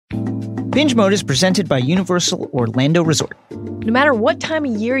Binge Mode is presented by Universal Orlando Resort. No matter what time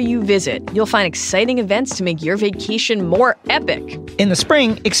of year you visit, you'll find exciting events to make your vacation more epic. In the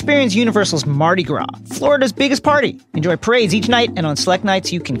spring, experience Universal's Mardi Gras, Florida's biggest party. Enjoy parades each night, and on select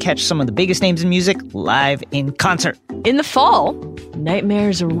nights, you can catch some of the biggest names in music live in concert. In the fall,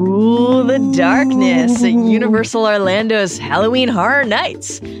 nightmares rule the darkness at Universal Orlando's Halloween Horror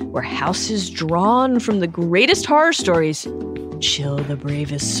Nights, where houses drawn from the greatest horror stories chill the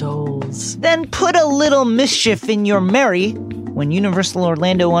bravest souls. Then put a little mischief in your merry when Universal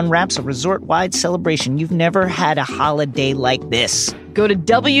Orlando unwraps a resort-wide celebration. You've never had a holiday like this. Go to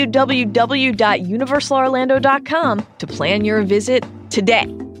www.universalorlando.com to plan your visit today.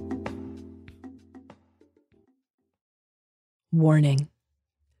 Warning.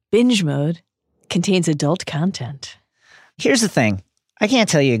 Binge Mode contains adult content. Here's the thing. I can't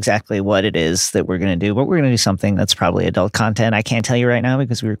tell you exactly what it is that we're going to do, but we're going to do something that's probably adult content. I can't tell you right now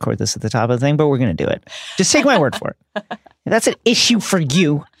because we record this at the top of the thing, but we're going to do it. Just take my word for it. If that's an issue for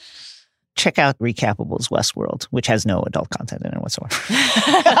you, check out Recapable's Westworld, which has no adult content in it whatsoever.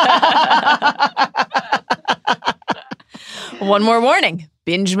 One more warning.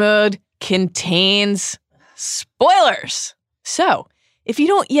 Binge Mode contains spoilers. So, if you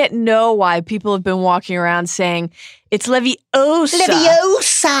don't yet know why people have been walking around saying it's Leviosa.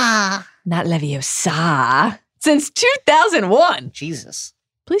 Leviosa! Not Leviosa. Since 2001. Jesus.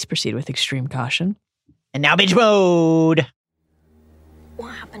 Please proceed with extreme caution. And now Binge Mode.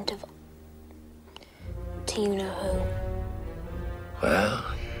 What happened to you know who? Well,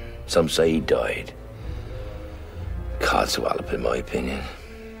 some say he died. Codswallop, in my opinion.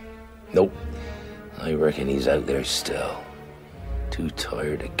 Nope. I reckon he's out there still. Too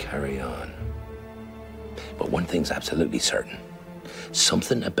tired to carry on. But one thing's absolutely certain.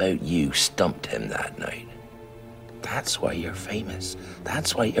 Something about you stumped him that night. That's why you're famous.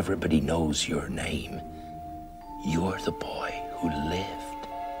 That's why everybody knows your name. You're the boy who lived.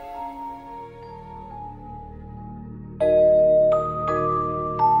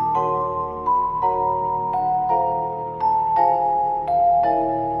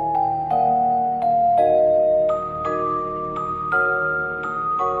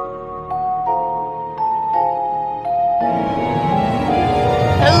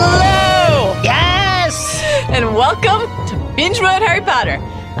 Welcome to Binge Mode Harry Potter.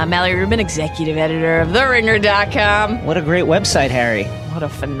 I'm Mallory Rubin, executive editor of TheRinger.com. What a great website, Harry. What a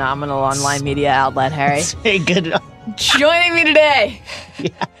phenomenal online media outlet, Harry. It's very good. Joining me today.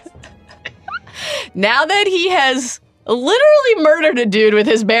 Yeah. Now that he has literally murdered a dude with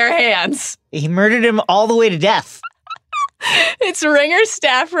his bare hands. He murdered him all the way to death. It's Ringer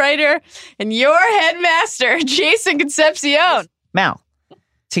staff writer and your headmaster, Jason Concepcion. Mal,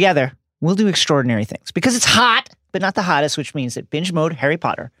 together, we'll do extraordinary things because it's hot, but not the hottest, which means that Binge Mode Harry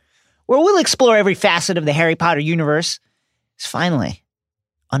Potter, where we'll explore every facet of the Harry Potter universe, is finally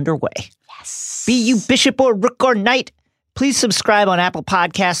underway. Yes. Be you bishop or rook or knight, please subscribe on Apple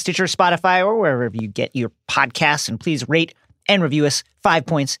Podcasts, Stitcher, Spotify, or wherever you get your podcasts, and please rate and review us 5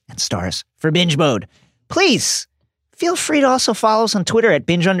 points and stars for Binge Mode. Please feel free to also follow us on Twitter at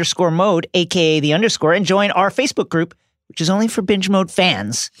binge_mode, aka the underscore, and join our Facebook group, which is only for Binge Mode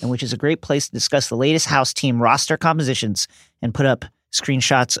fans, and which is a great place to discuss the latest house team roster compositions and put up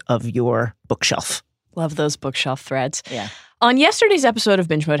screenshots of your bookshelf. Love those bookshelf threads. Yeah. On yesterday's episode of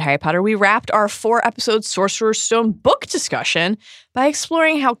Binge Mode Harry Potter, we wrapped our 4-episode Sorcerer's Stone book discussion by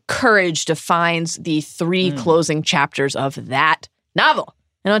exploring how courage defines the 3 closing chapters of that novel.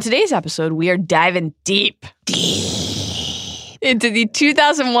 And on today's episode, we are diving deep into the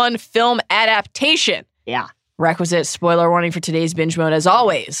 2001 film adaptation. Yeah. Requisite spoiler warning for today's Binge Mode as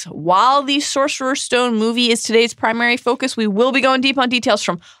always. While the Sorcerer's Stone movie is today's primary focus, we will be going deep on details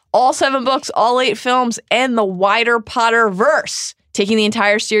from all 7 books, all 8 films, and the wider Potterverse, taking the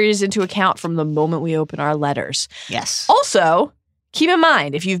entire series into account from the moment we open our letters. Yes. Also, keep in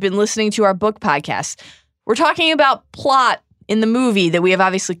mind, if you've been listening to our book podcast, we're talking about plot in the movie that we have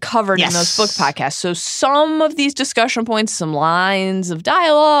obviously covered in those book podcasts. So some of these discussion points, some lines of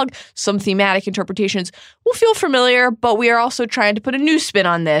dialogue, some thematic interpretations will feel familiar, but we are also trying to put a new spin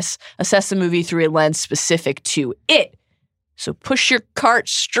on this, assess the movie through a lens specific to it. So push your cart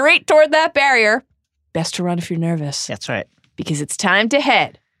straight toward that barrier. Best to run if you're nervous. That's right. Because it's time to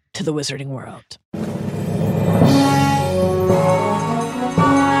head to the Wizarding World.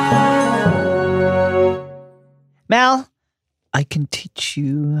 Mal, I can teach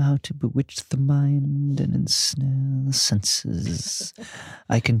you how to bewitch the mind and ensnare the senses.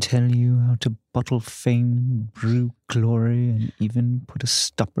 I can tell you how to bottle fame, brew glory, and even put a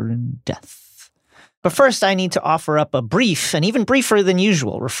stopper in death. But first, I need to offer up a brief, and even briefer than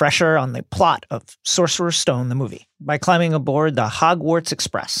usual, refresher on the plot of Sorcerer's Stone, the movie, by climbing aboard the Hogwarts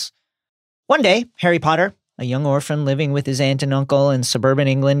Express. One day, Harry Potter, a young orphan living with his aunt and uncle in suburban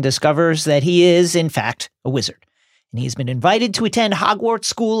England, discovers that he is, in fact, a wizard. And he's been invited to attend Hogwarts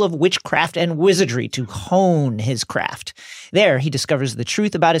School of Witchcraft and Wizardry to hone his craft. There, he discovers the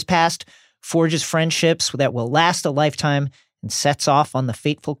truth about his past, forges friendships that will last a lifetime, and sets off on the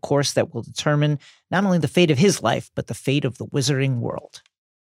fateful course that will determine not only the fate of his life, but the fate of the wizarding world.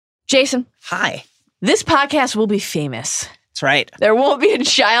 Jason. Hi. This podcast will be famous. That's right. There won't be a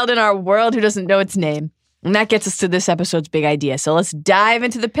child in our world who doesn't know its name. And that gets us to this episode's big idea. So let's dive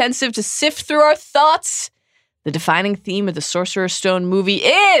into the pensive to sift through our thoughts. The defining theme of the Sorcerer's Stone movie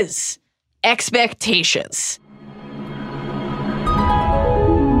is expectations.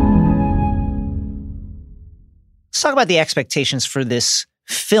 Let's talk about the expectations for this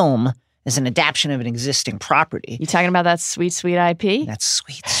film as an adaptation of an existing property. You talking about that sweet, sweet IP? That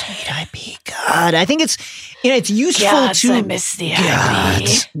sweet, sweet IP. God, I think it's useful to... I miss the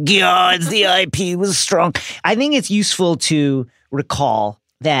IP. God, the IP was strong. I think it's useful to recall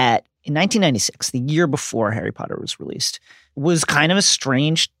that in 1996, the year before Harry Potter was released, was kind of a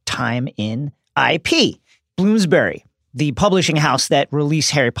strange time in IP. Bloomsbury, the publishing house that released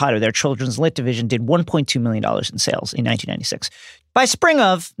Harry Potter, their children's lit division, did $1.2 million in sales in 1996. By spring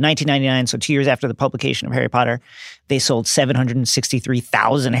of 1999, so 2 years after the publication of Harry Potter, they sold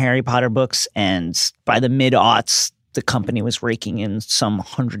 763,000 Harry Potter books, and by the mid-aughts, the company was raking in some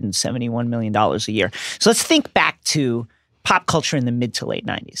 $171 million a year. So let's think back to pop culture in the mid to late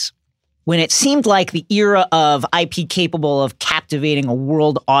 90s, when it seemed like the era of IP capable of captivating a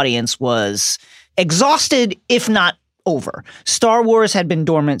world audience was exhausted, if not over. Star Wars had been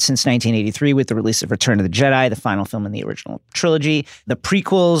dormant since 1983 with the release of Return of the Jedi, the final film in the original trilogy. The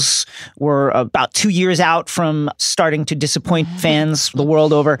prequels were about 2 years out from starting to disappoint fans the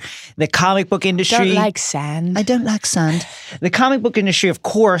world over. The comic book industry... Don't like sand. I don't like sand. The comic book industry, of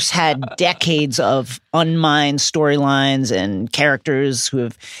course, had decades of unmined storylines and characters who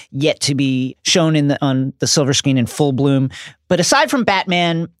have yet to be shown on the silver screen in full bloom. But aside from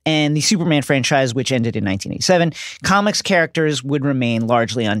Batman and the Superman franchise, which ended in 1987, comics characters would remain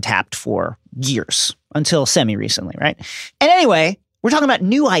largely untapped for years, until semi-recently, right? And anyway, we're talking about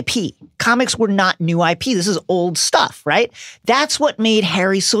new IP. Comics were not new IP. This is old stuff, right? That's what made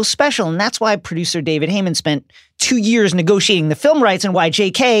Harry so special, and that's why producer David Heyman spent 2 years negotiating the film rights and why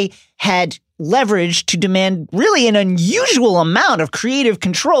J.K. had leverage to demand really an unusual amount of creative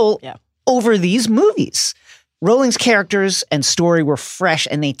control over these movies. Rowling's characters and story were fresh,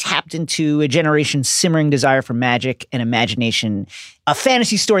 and they tapped into a generation's simmering desire for magic and imagination, a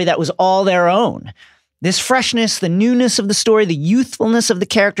fantasy story that was all their own. This freshness, the newness of the story, the youthfulness of the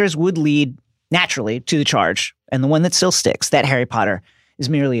characters would lead, naturally, to the charge, and the one that still sticks, that Harry Potter is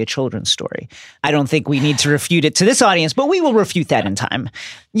merely a children's story. I don't think we need to refute it to this audience, but we will refute that in time.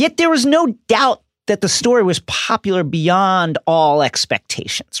 Yet there was no doubt that the story was popular beyond all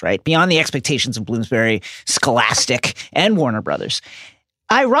expectations, right? Beyond the expectations of Bloomsbury, Scholastic, and Warner Brothers.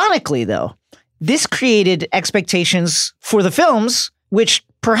 Ironically, though, this created expectations for the films, which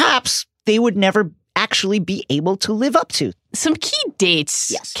perhaps they would never actually be able to live up to. Some key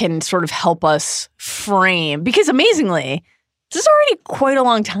dates can sort of help us frame, because amazingly, this is already quite a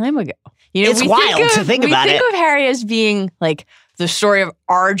long time ago. You know, it's wild to think about it. We think of Harry as being like the story of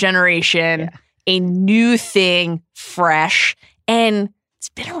our generation, a new thing, fresh, and it's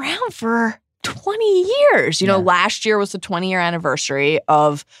been around for 20 years. You know, last year was the 20-year anniversary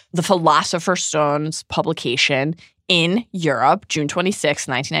of the Philosopher's Stone's publication in Europe, June 26,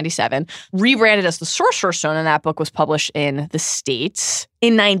 1997, rebranded as the Sorcerer's Stone, and that book was published in the States.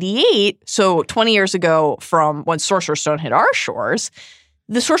 In 98, so 20 years ago from when Sorcerer's Stone hit our shores,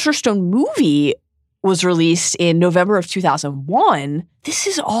 the Sorcerer's Stone movie was released in November of 2001. This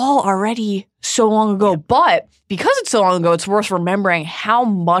is all already so long ago, but because it's so long ago, it's worth remembering how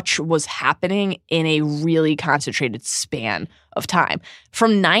much was happening in a really concentrated span of time.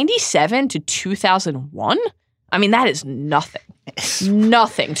 From 97 to 2001, I mean, that is nothing.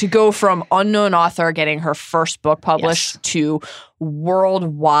 Nothing to go from unknown author getting her first book published to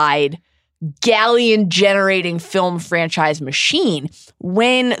worldwide galleon-generating film franchise machine.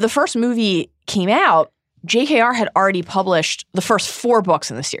 When the first movie came out, JKR had already published the first 4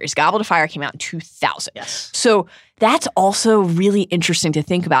 books in the series. Goblet of Fire came out in 2000. So that's also really interesting to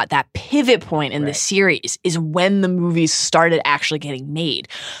think about. That pivot point in the series is when the movies started actually getting made.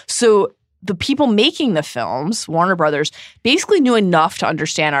 So the people making the films, Warner Brothers, basically knew enough to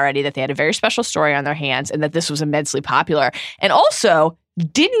understand already that they had a very special story on their hands and that this was immensely popular, and also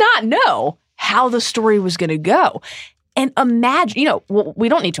did not know how the story was going to go. And imagine, we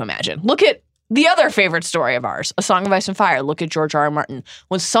don't need to imagine. Look at the other favorite story of ours, A Song of Ice and Fire. Look at George R. R. Martin.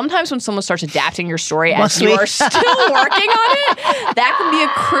 Sometimes when someone starts adapting your story as you are still working on it, that can be a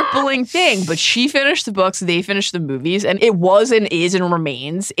crippling thing. But she finished the books, they finished the movies, and it was and is and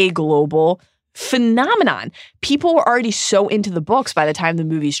remains a global phenomenon. People were already so into the books by the time the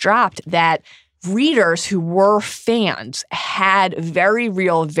movies dropped that readers who were fans had very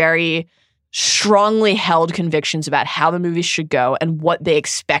real, very strongly held convictions about how the movies should go and what they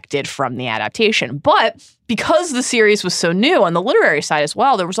expected from the adaptation. But because the series was so new on the literary side as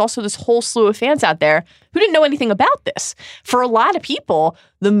well, there was also this whole slew of fans out there who didn't know anything about this. For a lot of people,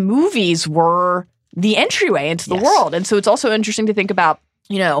 the movies were the entryway into the world. And so it's also interesting to think about,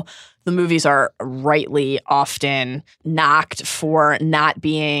 the movies are rightly often knocked for not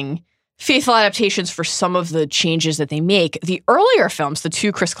being faithful adaptations for some of the changes that they make. The earlier films, the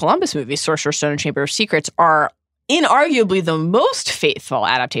 2 Chris Columbus movies, Sorcerer, Stone, and Chamber of Secrets, are inarguably the most faithful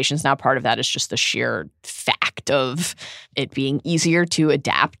adaptations. Now, part of that is just the sheer fact of it being easier to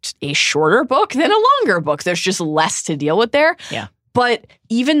adapt a shorter book than a longer book. There's just less to deal with there. Yeah. But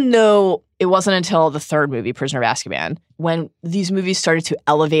even though it wasn't until the 3rd movie, Prisoner of Azkaban, when these movies started to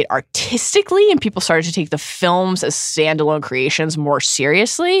elevate artistically and people started to take the films as standalone creations more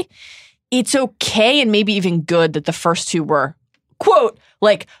seriously, it's okay and maybe even good that the first 2 were, quote,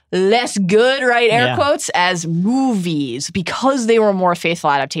 less good, right, air quotes, as movies because they were more faithful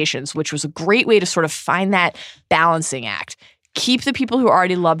adaptations, which was a great way to sort of find that balancing act. Keep the people who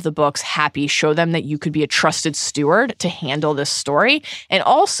already love the books happy, show them that you could be a trusted steward to handle this story, and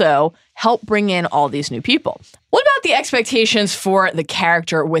also help bring in all these new people. What about the expectations for the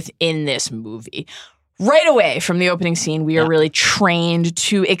character within this movie? Right away from the opening scene, we are really trained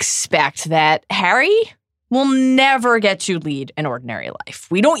to expect that Harry will never get to lead an ordinary life.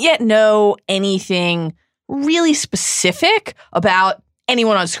 We don't yet know anything really specific about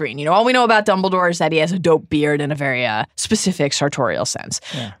anyone on screen. All we know about Dumbledore is that he has a dope beard in a very specific sartorial sense.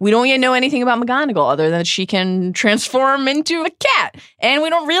 Yeah. We don't yet know anything about McGonagall other than that she can transform into a cat. And we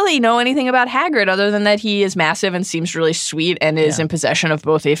don't really know anything about Hagrid other than that he is massive and seems really sweet and is in possession of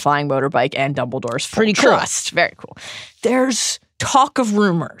both a flying motorbike and Dumbledore's full trust. Very cool. There's talk of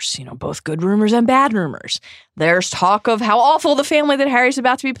rumors, both good rumors and bad rumors. There's talk of how awful the family that Harry's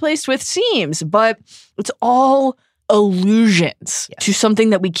about to be placed with seems, but it's all allusions to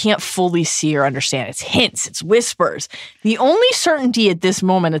something that we can't fully see or understand. It's hints, it's whispers. The only certainty at this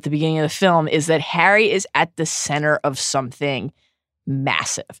moment at the beginning of the film is that Harry is at the center of something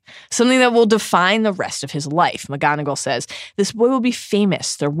massive, something that will define the rest of his life. McGonagall says, "This boy will be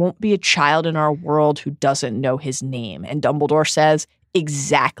famous. There won't be a child in our world who doesn't know his name." And Dumbledore says,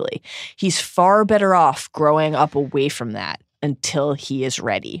 exactly. He's far better off growing up away from that until he is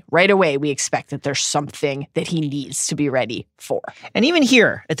ready. Right away, we expect that there's something that he needs to be ready for. And even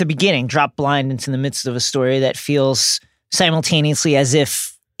here, at the beginning, drop blind into the midst of a story that feels simultaneously as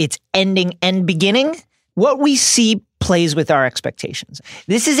if it's ending and beginning. What we see plays with our expectations.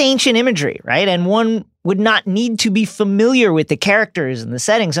 This is ancient imagery, right? And one would not need to be familiar with the characters and the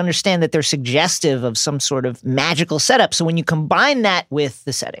settings, understand that they're suggestive of some sort of magical setup. So when you combine that with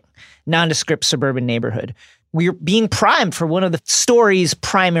the setting, nondescript suburban neighborhood, we're being primed for one of the story's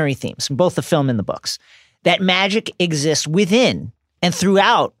primary themes, both the film and the books, that magic exists within and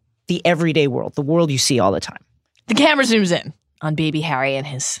throughout the everyday world, the world you see all the time. The camera zooms in on baby Harry and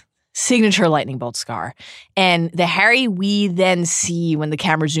his signature lightning bolt scar. And the Harry we then see when the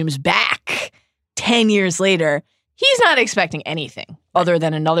camera zooms back 10 years later, he's not expecting anything other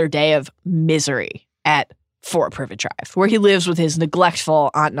than another day of misery at Fort Privet Drive, where he lives with his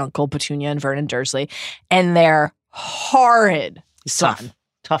neglectful aunt and uncle, Petunia and Vernon Dursley, and their horrid son.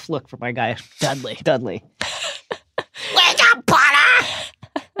 Tough look for my guy. Dudley. Wake up,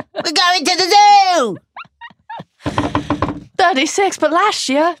 Potter! We're going to the zoo! 36, but last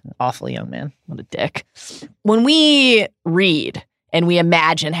year. Awful young man. What a dick. When we read and we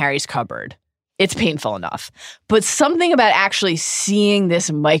imagine Harry's cupboard, it's painful enough. But something about actually seeing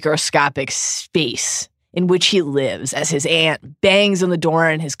this microscopic space in which he lives as his aunt bangs on the door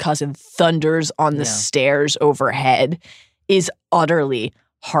and his cousin thunders on the stairs overhead is utterly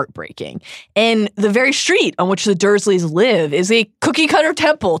heartbreaking. And the very street on which the Dursleys live is a cookie-cutter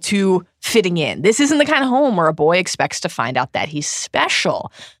temple to fitting in. This isn't the kind of home where a boy expects to find out that he's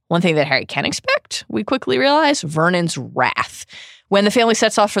special. One thing that Harry can expect, we quickly realize, Vernon's wrath. When the family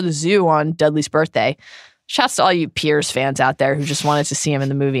sets off for the zoo on Dudley's birthday, shouts to all you Piers fans out there who just wanted to see him in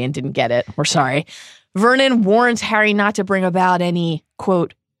the movie and didn't get it. We're sorry. Vernon warns Harry not to bring about any,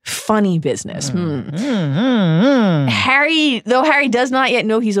 quote, funny business. Harry, though Harry does not yet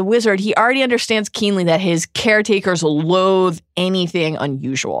know he's a wizard, he already understands keenly that his caretakers loathe anything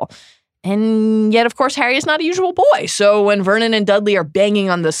unusual. And yet, of course, Harry is not a usual boy. So when Vernon and Dudley are banging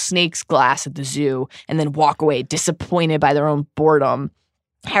on the snake's glass at the zoo and then walk away disappointed by their own boredom,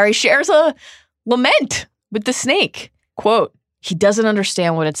 Harry shares a lament with the snake. Quote, he doesn't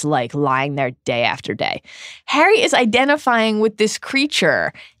understand what it's like lying there day after day. Harry is identifying with this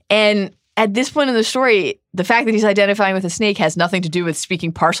creature. And at this point in the story, the fact that he's identifying with a snake has nothing to do with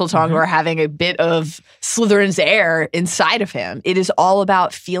speaking Parseltongue or having a bit of Slytherin's air inside of him. It is all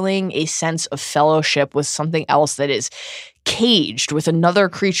about feeling a sense of fellowship with something else that is caged with another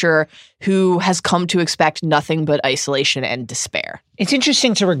creature who has come to expect nothing but isolation and despair. It's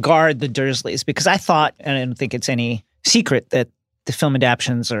interesting to regard the Dursleys because I thought, and I don't think it's any secret, that the film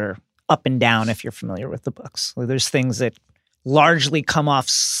adaptations are up and down if you're familiar with the books. There's things that largely come off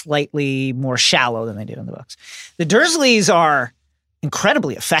slightly more shallow than they did in the books. The Dursleys are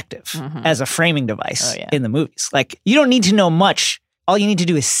incredibly effective as a framing device in the movies. Like, you don't need to know much. All you need to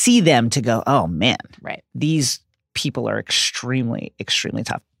do is see them to go, oh, man, these people are extremely, extremely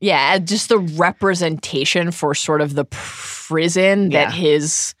tough. Yeah, just the representation for sort of the prison that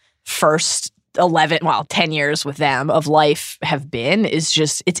his first 10 years with them of life have been is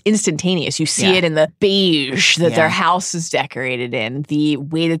just, it's instantaneous. You see it in the beige that their house is decorated in, the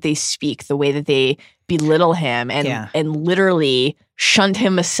way that they speak, the way that they belittle him and literally shunned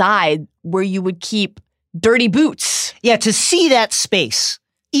him aside where you would keep dirty boots. Yeah, to see that space,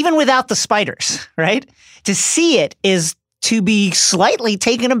 even without the spiders, right? To see it is to be slightly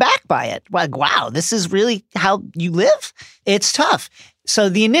taken aback by it. Like, wow, this is really how you live? It's tough. So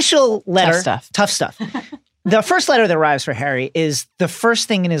the initial letter, tough stuff. The first letter that arrives for Harry is the first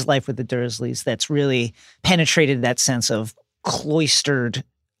thing in his life with the Dursleys that's really penetrated that sense of cloistered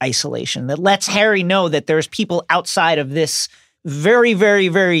isolation, that lets Harry know that there's people outside of this very, very,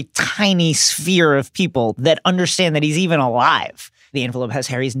 very tiny sphere of people that understand that he's even alive. The envelope has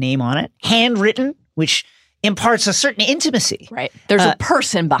Harry's name on it, handwritten, which imparts a certain intimacy. Right. There's a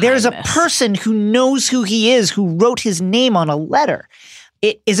person behind There's a this. person who knows who he is, who wrote his name on a letter.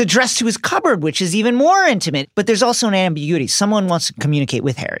 It is addressed to his cupboard, which is even more intimate. But there's also an ambiguity. Someone wants to communicate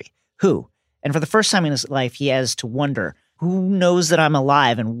with Harry. Who? And for the first time in his life, he has to wonder, who knows that I'm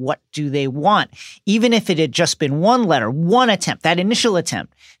alive and what do they want? Even if it had just been one letter, one attempt, that initial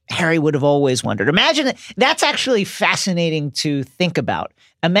attempt, Harry would have always wondered. Imagine, that's actually fascinating to think about.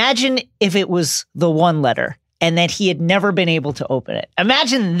 Imagine if it was the one letter and that he had never been able to open it.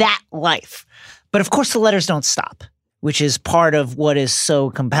 Imagine that life. But of course, the letters don't stop, which is part of what is so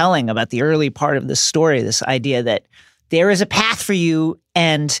compelling about the early part of this story, this idea that there is a path for you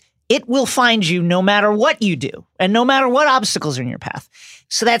and it will find you no matter what you do and no matter what obstacles are in your path.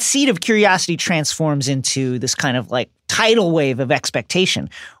 So that seed of curiosity transforms into this kind of like tidal wave of expectation.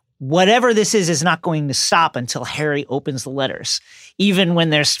 Whatever this is not going to stop until Harry opens the letters. Even when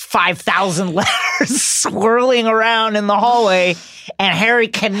there's 5,000 letters swirling around in the hallway and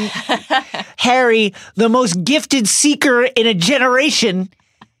Harry, the most gifted seeker in a generation,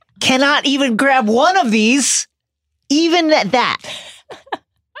 cannot even grab one of these, even at that.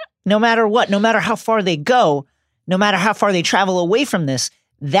 No matter what, no matter how far they go, no matter how far they travel away from this,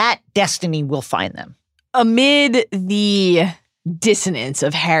 that destiny will find them. Amid the dissonance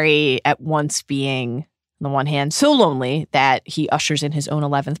of Harry at once being, on the one hand, so lonely that he ushers in his own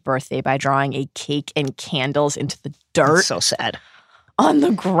 11th birthday by drawing a cake and candles into the dirt. That's so sad. On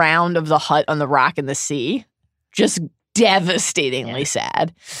the ground of the hut on the rock in the sea. Just devastatingly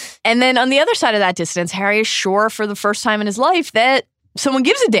sad. And then on the other side of that dissonance, Harry is sure for the first time in his life that someone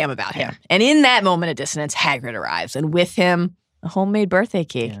gives a damn about him. And in that moment of dissonance, Hagrid arrives. And with him, a homemade birthday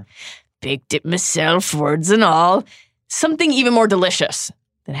cake. Baked it myself, words and all. Something even more delicious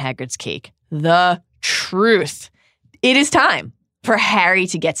than Hagrid's cake. The truth. It is time for Harry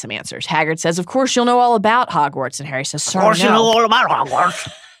to get some answers. Hagrid says, of course you'll know all about Hogwarts. And Harry says, sorry, no. Of course you know all about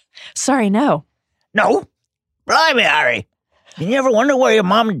Hogwarts. Sorry, no. No? Blimey, Harry. You never wonder where your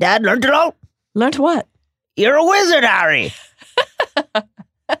mom and dad learned it all? Learned what? You're a wizard, Harry.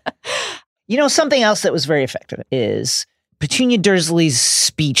 You know, something else that was very effective is Petunia Dursley's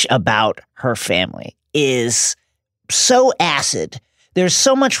speech about her family is so acid. There's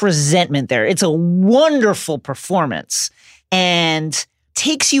so much resentment there. It's a wonderful performance and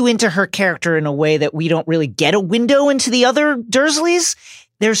takes you into her character in a way that we don't really get a window into the other Dursleys.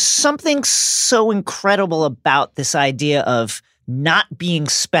 There's something so incredible about this idea of not being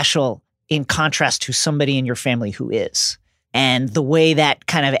special in contrast to somebody in your family who is. And the way that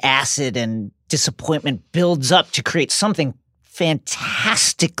kind of acid and disappointment builds up to create something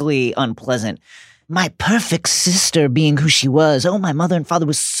fantastically unpleasant. My perfect sister being who she was. Oh, my mother and father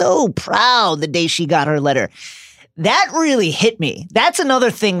was so proud the day she got her letter. That really hit me. That's another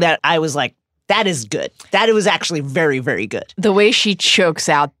thing that I was like, that is good. That it was actually very, very good. The way she chokes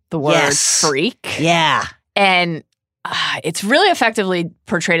out the word freak. Yeah. And it's really effectively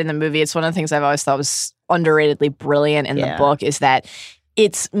portrayed in the movie. It's one of the things I've always thought was underratedly brilliant in the book is that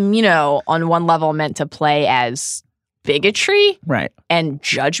it's, on one level meant to play as bigotry and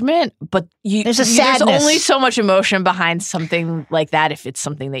judgment, but there's only so much emotion behind something like that if it's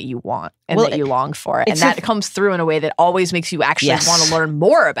something that you want and that you long for. And that comes through in a way that always makes you actually want to learn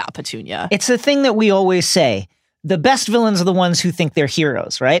more about Petunia. It's the thing that we always say. The best villains are the ones who think they're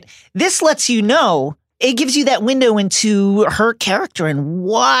heroes, right? This lets you know, it gives you that window into her character and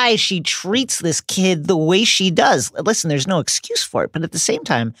why she treats this kid the way she does. Listen, there's no excuse for it, but at the same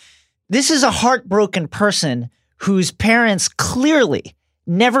time, this is a heartbroken person whose parents clearly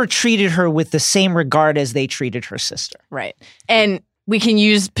never treated her with the same regard as they treated her sister. Right. And we can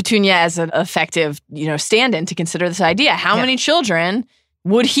use Petunia as an effective, stand-in to consider this idea. How many children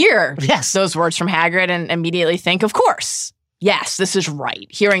would hear those words from Hagrid and immediately think, of course, yes, this is right.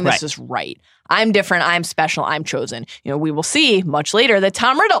 Hearing this is right. I'm different. I'm special. I'm chosen. We will see much later that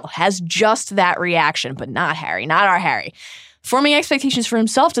Tom Riddle has just that reaction, but not Harry, not our Harry. Forming expectations for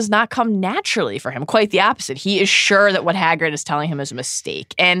himself does not come naturally for him. Quite the opposite. He is sure that what Hagrid is telling him is a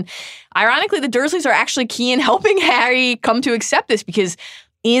mistake. And ironically, the Dursleys are actually key in helping Harry come to accept this because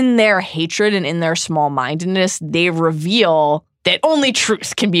in their hatred and in their small-mindedness, they reveal that only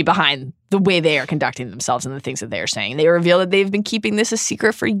truth can be behind the way they are conducting themselves and the things that they are saying. They reveal that they've been keeping this a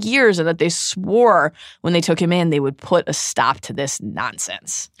secret for years and that they swore when they took him in, they would put a stop to this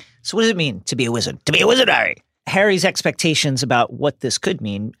nonsense. So what does it mean to be a wizard? To be a wizard, Harry? Harry's expectations about what this could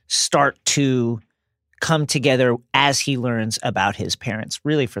mean start to come together as he learns about his parents,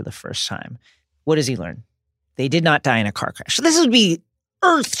 really for the first time. What does he learn? They did not die in a car crash. So this would be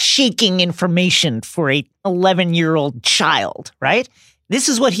earth-shaking information for a 11-year-old child, right? This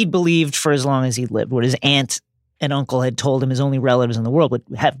is what he believed for as long as he lived, what his aunt and uncle had told him, his only relatives in the world would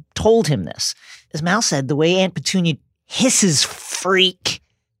have told him this. As Mal said, the way Aunt Petunia hisses freak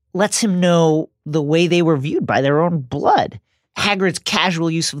lets him know the way they were viewed by their own blood. Hagrid's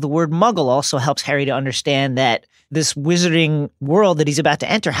casual use of the word muggle also helps Harry to understand that this wizarding world that he's about to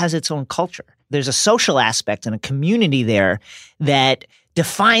enter has its own culture. There's a social aspect and a community there that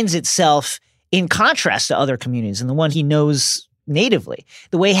defines itself in contrast to other communities and the one he knows natively.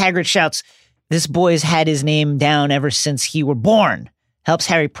 The way Hagrid shouts, "This boy's had his name down ever since he were born," helps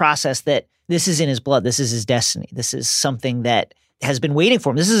Harry process that this is in his blood. This is his destiny. This is something that has been waiting for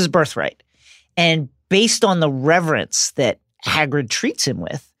him. This is his birthright. And based on the reverence that Hagrid treats him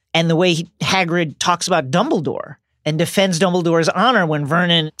with and the way Hagrid talks about Dumbledore and defends Dumbledore's honor when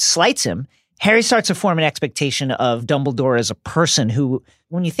Vernon slights him, Harry starts to form an expectation of Dumbledore as a person who,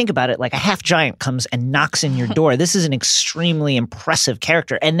 when you think about it, like a half giant comes and knocks in your door. This is an extremely impressive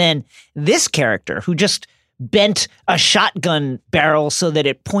character. And then this character who just bent a shotgun barrel so that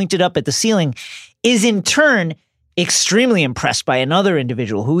it pointed up at the ceiling is in turn extremely impressed by another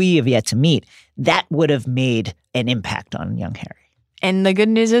individual who we have yet to meet. That would have made an impact on young Harry. And the good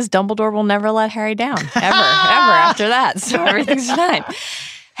news is Dumbledore will never let Harry down, ever after that. So everything's fine.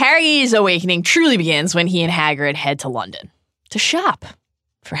 Harry's awakening truly begins when he and Hagrid head to London to shop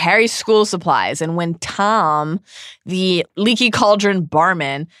for Harry's school supplies. And when Tom, the leaky cauldron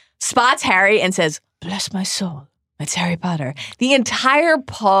barman, spots Harry and says, "Bless my soul, it's Harry Potter," the entire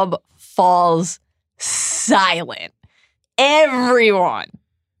pub falls silent. Everyone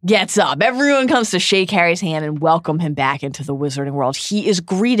gets up. Everyone comes to shake Harry's hand and welcome him back into the wizarding world. He is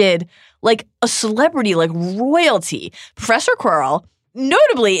greeted like a celebrity, like royalty. Professor Quirrell,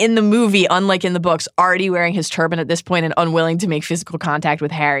 notably in the movie, unlike in the books, already wearing his turban at this point and unwilling to make physical contact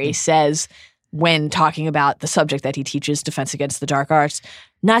with Harry, says when talking about the subject that he teaches, Defense Against the Dark Arts,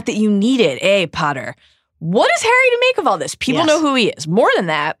 "Not that you need it, eh, Potter?" What is Harry to make of all this? People know who he is. More than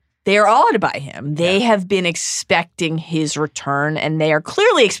that, they are awed by him. They have been expecting his return, and they are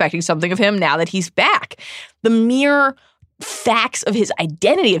clearly expecting something of him now that he's back. The mere facts of his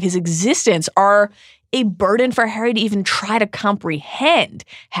identity, of his existence, are a burden for Harry to even try to comprehend.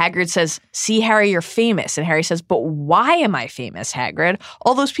 Hagrid says, "See, Harry, you're famous." And Harry says, "But why am I famous, Hagrid?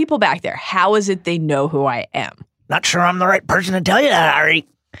 All those people back there, how is it they know who I am?" "Not sure I'm the right person to tell you that, Harry."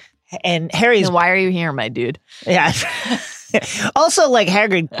 And Harry's... "Why are you here, my dude?" Yeah. Also, like,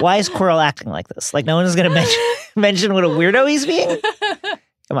 Hagrid, why is Quirrell acting like this? Like, no one is going to mention what a weirdo he's being?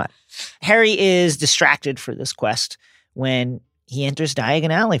 Come on. Harry is distracted for this quest when he enters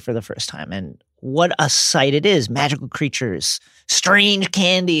Diagon Alley for the first time. And what a sight it is. Magical creatures, strange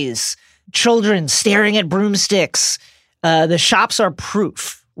candies, children staring at broomsticks. The shops are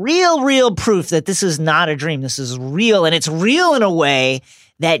proof, real proof that this is not a dream. This is real, and it's real in a way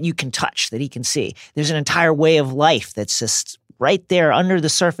that you can touch, that he can see. There's an entire way of life that's just right there under the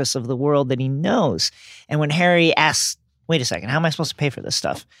surface of the world that he knows. And when Harry asks, wait a second, how am I supposed to pay for this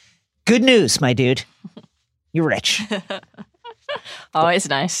stuff? Good news, my dude. You're rich. Always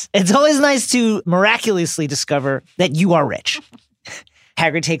nice. It's always nice to miraculously discover that you are rich.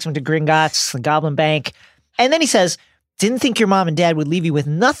 Hagrid takes him to Gringotts, the Goblin Bank, and then he says, didn't think your mom and dad would leave you with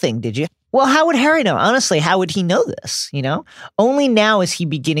nothing, did you? Well, how would Harry know? Honestly, how would he know this, you know? Only now is he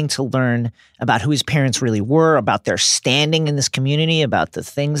beginning to learn about who his parents really were, about their standing in this community, about the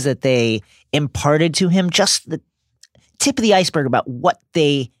things that they imparted to him, just the tip of the iceberg about what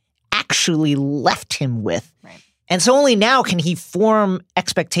they actually left him with. Right. And so only now can he form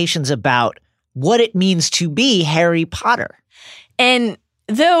expectations about what it means to be Harry Potter. And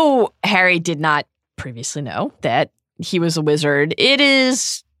though Harry did not previously know that he was a wizard, it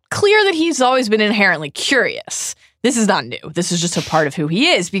is clear that he's always been inherently curious. This is not new. This is just a part of who he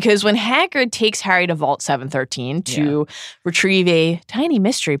is, because when Hagrid takes Harry to Vault 713 to retrieve a tiny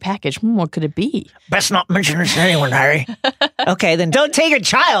mystery package, what could it be? Best not mention this to anyone, Harry. Okay, then don't take a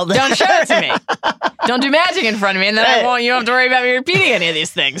child. Don't show it to me. Don't do magic in front of me, and then I won't. You don't have to worry about me repeating any of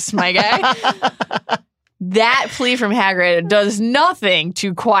these things, my guy. That plea from Hagrid does nothing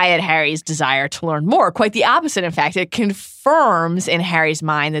to quiet Harry's desire to learn more. Quite the opposite, in fact. It confirms in Harry's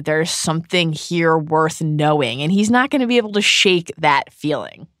mind that there's something here worth knowing, and he's not going to be able to shake that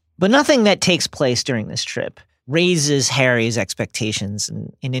feeling. But nothing that takes place during this trip raises Harry's expectations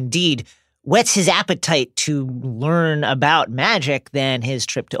and indeed whets his appetite to learn about magic than his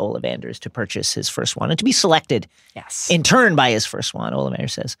trip to Ollivander's to purchase his first wand and to be selected in turn by his first wand. Ollivander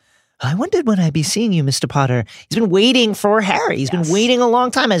says, I wondered when I'd be seeing you, Mr. Potter. He's been waiting for Harry. He's been waiting a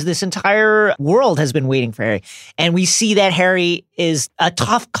long time, as this entire world has been waiting for Harry. And we see that Harry is a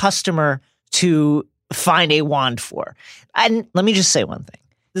tough customer to find a wand for. And let me just say one thing.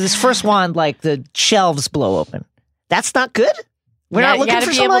 This first wand, like the shelves blow open. That's not good. We're not looking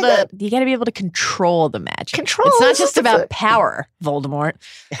for something like that. You got to be able to control the magic. Control. It's not just about power, Voldemort.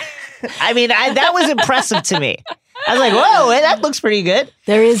 I mean, that was impressive to me. I was like, whoa, that looks pretty good.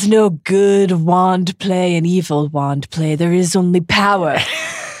 There is no good wand play and evil wand play. There is only power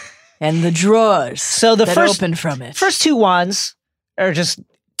and the drawers that open from it. First two wands are just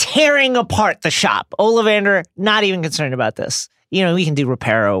tearing apart the shop. Ollivander, not even concerned about this. You know, we can do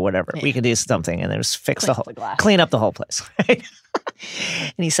reparo or whatever. Yeah. We can do something and then just fix clean up the whole place. Right?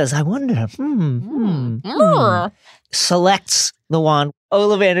 And he says, I wonder, Selects the wand.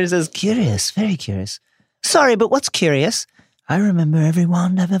 Ollivander says, curious, very curious. Sorry, but what's curious? I remember every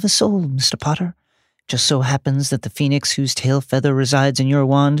wand I've ever sold, Mr. Potter. Just so happens that the phoenix whose tail feather resides in your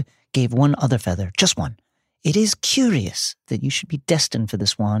wand gave one other feather, just one. It is curious that you should be destined for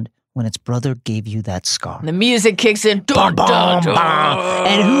this wand when its brother gave you that scar. The music kicks in. Dun, dun, dun.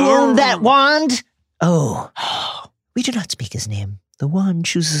 And who owned that wand? Oh, we do not speak his name. The wand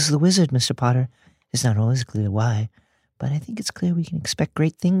chooses the wizard, Mr. Potter. It's not always clear why, but I think it's clear we can expect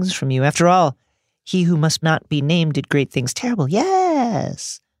great things from you. After all, he who must not be named did great things. Terrible,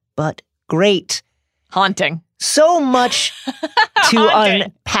 yes, but great. Haunting. So much to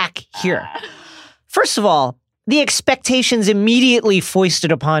unpack here. First of all, the expectations immediately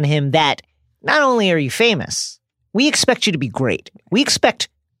foisted upon him that not only are you famous, we expect you to be great. We expect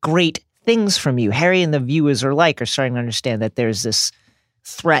great things from you. Harry and the viewers are starting to understand that there's this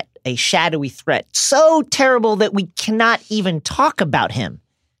threat, a shadowy threat, so terrible that we cannot even talk about him.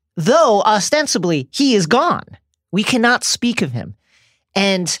 Though, ostensibly, he is gone. We cannot speak of him.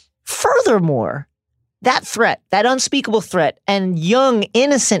 And furthermore, that threat, that unspeakable threat, and young,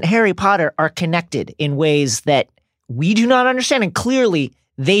 innocent Harry Potter are connected in ways that we do not understand, and clearly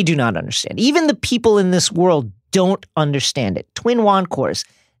they do not understand. Even the people in this world don't understand it. Twin wand cores,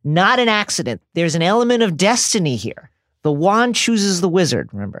 not an accident. There's an element of destiny here. The wand chooses the wizard,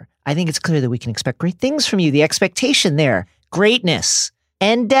 remember. I think it's clear that we can expect great things from you. The expectation there, greatness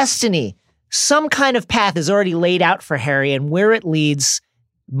and destiny. Some kind of path is already laid out for Harry, and where it leads,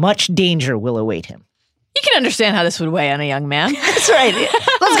 much danger will await him. You can understand how this would weigh on a young man. That's right.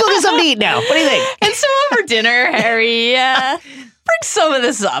 Let's go get something to eat now. What do you think? And so over dinner, Harry brings some of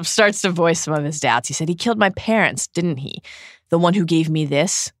this up, starts to voice some of his doubts. He said, he killed my parents, didn't he? The one who gave me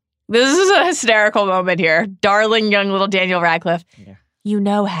this. This is a hysterical moment here. Darling young little Daniel Radcliffe. Yeah. You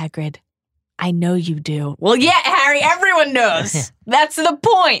know, Hagrid. I know you do. Well, yeah, Harry, everyone knows. That's the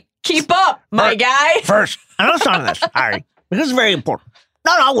point. Keep up, my guy. First, I know some of this, Harry. Because it's very important.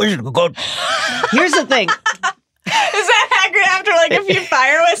 Not all wizards are good. Here's the thing. Is that Hagrid after like a few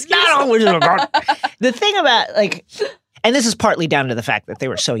fire whiskeys? Not all wizards are good. The thing about, like, and this is partly down to the fact that they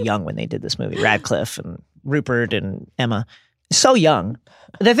were so young when they did this movie, Radcliffe and Rupert and Emma. So young.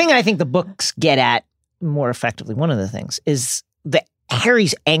 The thing I think the books get at more effectively, one of the things, is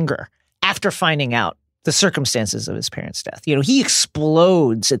Harry's anger after finding out the circumstances of his parents' death. You know, he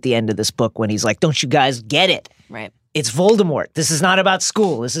explodes at the end of this book when he's like, don't you guys get it? Right. It's Voldemort. This is not about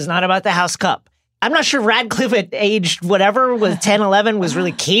school. This is not about the House Cup. I'm not sure Radcliffe at age whatever, was 10, 11, was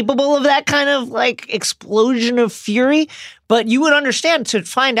really capable of that kind of like explosion of fury. But you would understand to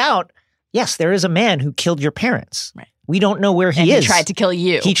find out, yes, there is a man who killed your parents. Right. We don't know where he is. He tried to kill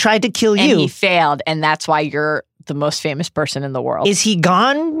you. He tried to kill you. And he failed. And that's why you're the most famous person in the world. Is he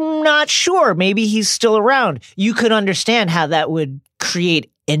gone? Not sure. Maybe he's still around. You could understand how that would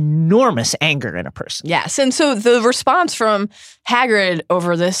create enormous anger in a person. Yes. And so the response from Hagrid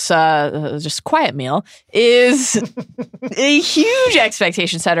over this just quiet meal is a huge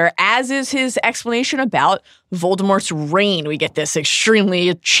expectation setter, as is his explanation about Voldemort's reign. We get this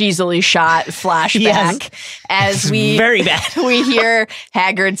extremely cheesily shot flashback as we very bad. We hear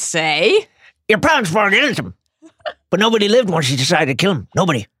Hagrid say, your parents fought against him, but nobody lived once you decided to kill him.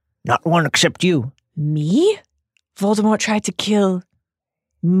 Nobody. Not one except you. Me? Voldemort tried to kill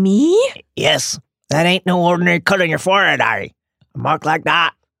me? Yes. That ain't no ordinary cut on your forehead, Harry. A mark like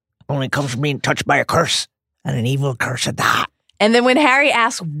that only comes from being touched by a curse, and an evil curse at that. And then when Harry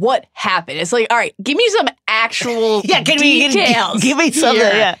asks what happened, it's like, all right, give me some actual details. Give me something,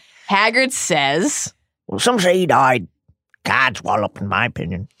 yeah. Hagrid says, well, some say he died. God's wallop, in my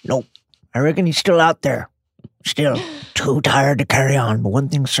opinion. Nope. I reckon he's still out there. Still too tired to carry on, but one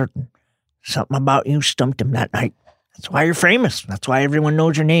thing's certain. Something about you stumped him that night. That's why you're famous. That's why everyone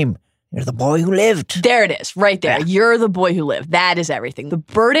knows your name. You're the boy who lived. There it is, right there. Yeah. You're the boy who lived. That is everything. The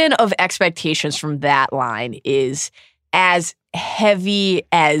burden of expectations from that line is as heavy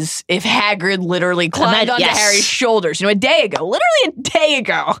as if Hagrid literally climbed onto Harry's shoulders. You know, literally a day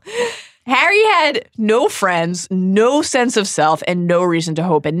ago, Harry had no friends, no sense of self, and no reason to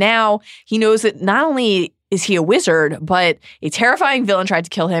hope. And now he knows that not only is he a wizard, but a terrifying villain tried to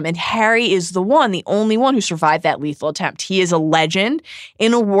kill him, and Harry is the only one who survived that lethal attempt. He is a legend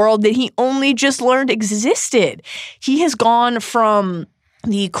in a world that he only just learned existed. He has gone from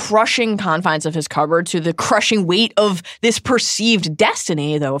the crushing confines of his cupboard to the crushing weight of this perceived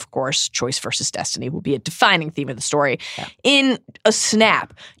destiny, though, of course, choice versus destiny will be a defining theme of the story, in a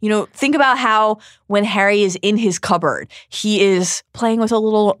snap. You know, think about how when Harry is in his cupboard, he is playing with a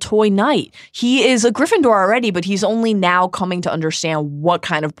little toy knight. He is a Gryffindor already, but he's only now coming to understand what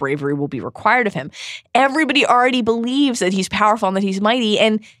kind of bravery will be required of him. Everybody already believes that he's powerful and that he's mighty,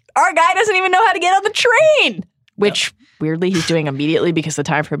 and our guy doesn't even know how to get on the train, which weirdly he's doing immediately because the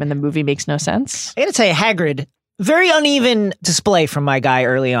time frame in the movie makes no sense. I gotta tell you, Hagrid, very uneven display from my guy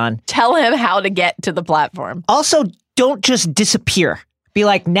early on. Tell him how to get to the platform. Also, don't just disappear. Be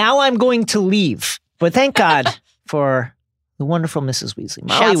like, now I'm going to leave. But thank God for the wonderful Mrs. Weasley.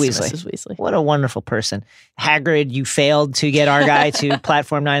 Molly Weasley. Mrs. Weasley. What a wonderful person. Hagrid, you failed to get our guy to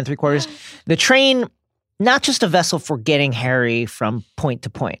platform 9 3/4. The train, not just a vessel for getting Harry from point to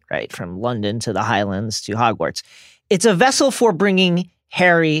point, right? From London to the Highlands to Hogwarts. It's a vessel for bringing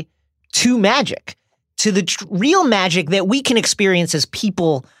Harry to magic, to the real magic that we can experience as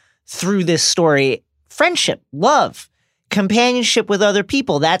people through this story. Friendship, love, companionship with other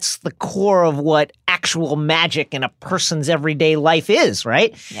people. That's the core of what actual magic in a person's everyday life is,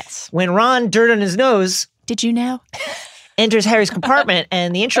 right? Yes. When Ron, dirt on his nose, did you know? Enters Harry's compartment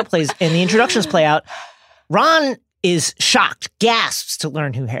and the intro plays and the introductions play out, Ron is shocked, gasps to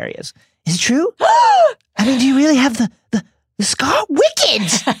learn who Harry is. Is it true? I mean, do you really have the scar?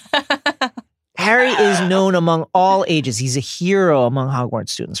 Wicked! Harry is known among all ages. He's a hero among Hogwarts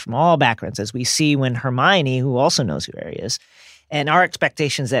students from all backgrounds, as we see when Hermione, who also knows who Harry is, and our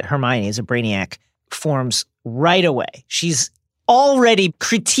expectations that Hermione is a brainiac forms right away. She's already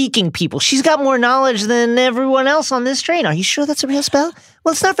critiquing people. She's got more knowledge than everyone else on this train. Are you sure that's a real spell?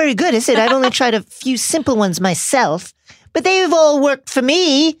 Well, it's not very good, is it? I've only tried a few simple ones myself, but they've all worked for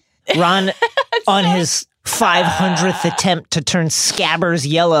me. Ron, on his 500th attempt to turn Scabbers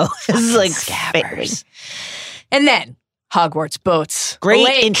yellow, is like Scabbers. And then Hogwarts boats.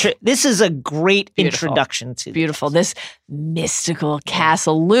 Great This is a great introduction to beautiful. This mystical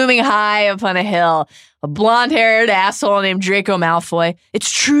castle looming high upon a hill. A blonde-haired asshole named Draco Malfoy.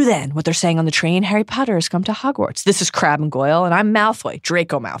 It's true then, what they're saying on the train. Harry Potter has come to Hogwarts. This is Crabbe and Goyle, and I'm Malfoy,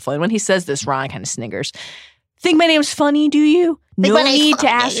 Draco Malfoy. And when he says this, Ron kind of sniggers. Think my name's funny, do you? No need to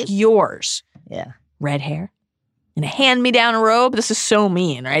ask yours. Yeah. Red hair, in a hand-me-down robe. This is so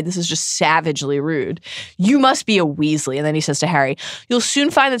mean, right? This is just savagely rude. You must be a Weasley. And then he says to Harry, you'll soon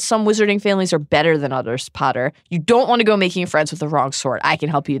find that some wizarding families are better than others, Potter. You don't want to go making friends with the wrong sort. I can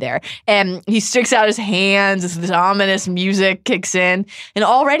help you there. And he sticks out his hands as this ominous music kicks in. And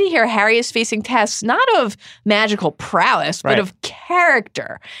already here, Harry is facing tests not of magical prowess, but of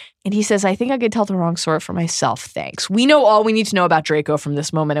character. And he says, I think I could tell the wrong sort for myself, thanks. We know all we need to know about Draco from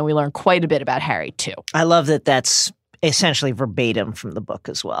this moment, and we learn quite a bit about Harry, too. I love that that's essentially verbatim from the book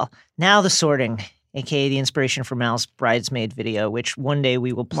as well. Now the sorting, a.k.a. the inspiration for Mal's bridesmaid video, which one day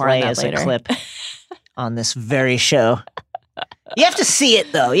we will play as a clip on this very show. You have to see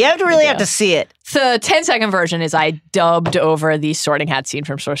it, though. You have to really have to see it. The 10-second version is I dubbed over the sorting hat scene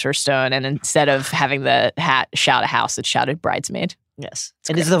from Sorcerer's Stone, and instead of having the hat shout a house, it shouted bridesmaid. Yes.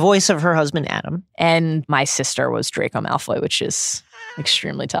 It is the voice of her husband, Adam. And my sister was Draco Malfoy, which is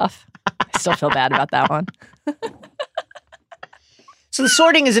extremely tough. I still feel bad about that one. So the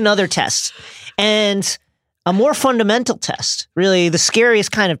sorting is another test, and a more fundamental test, really the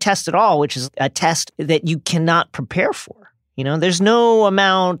scariest kind of test at all, which is a test that you cannot prepare for. You know, there's no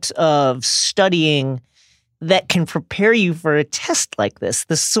amount of studying that can prepare you for a test like this.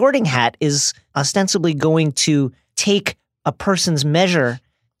 The sorting hat is ostensibly going to take a person's measure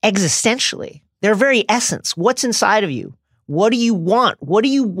existentially, their very essence. What's inside of you? What do you want? What do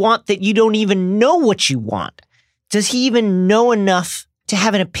you want that you don't even know what you want? Does he even know enough to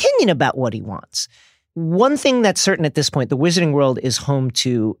have an opinion about what he wants? One thing that's certain at this point, the wizarding world is home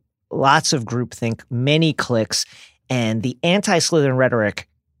to lots of groupthink, many cliques, and the anti-Slytherin rhetoric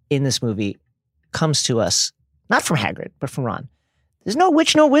in this movie comes to us, not from Hagrid, but from Ron. There's no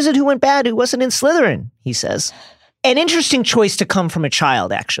witch, no wizard who went bad who wasn't in Slytherin, he says. An interesting choice to come from a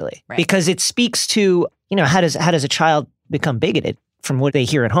child, actually, because it speaks to, you know, how does a child become bigoted from what they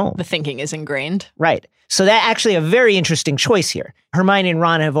hear at home? The thinking is ingrained. Right. So that actually a very interesting choice here. Hermione and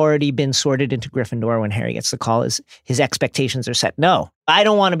Ron have already been sorted into Gryffindor when Harry gets the call. His expectations are set. No, I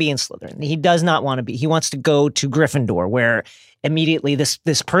don't want to be in Slytherin. He does not want to be. He wants to go to Gryffindor, where immediately this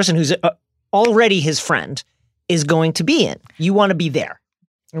person who's already his friend is going to be in. You want to be there.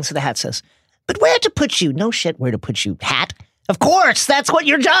 And so the hat says, but where to put you? No shit, where to put you, hat? Of course, that's what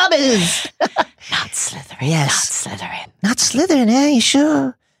your job is. Not Slytherin. Yes. Not Slytherin. Not Slytherin, eh? You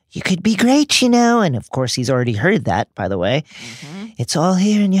sure? You could be great, you know. And of course, he's already heard that, by the way. Mm-hmm. It's all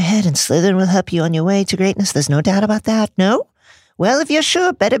here in your head, and Slytherin will help you on your way to greatness. There's no doubt about that, no? Well, if you're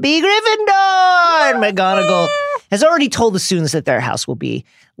sure, better be Gryffindor. And McGonagall has already told the students that their house will be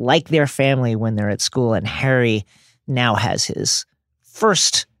like their family when they're at school. And Harry now has his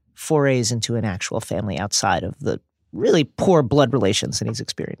first forays into an actual family outside of the really poor blood relations that he's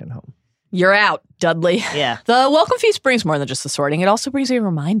experienced at home. You're out, Dudley. Yeah. The welcome feast brings more than just the sorting. It also brings a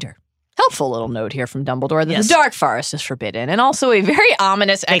reminder. Helpful little note here from Dumbledore that the dark forest is forbidden, and also a very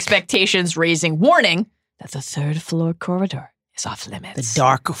ominous expectations-raising warning that the third floor corridor is off limits. The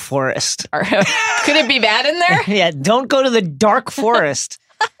dark forest. Could it be bad in there? Yeah, don't go to the dark forest.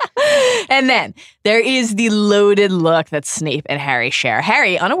 And then there is the loaded look that Snape and Harry share.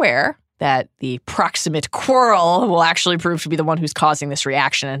 Harry, unaware that the proximate quarrel will actually prove to be the one who's causing this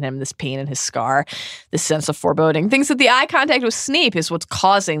reaction in him, this pain in his scar, this sense of foreboding, thinks that the eye contact with Snape is what's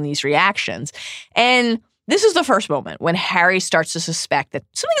causing these reactions. And this is the first moment when Harry starts to suspect that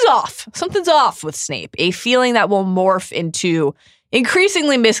something's off with Snape, a feeling that will morph into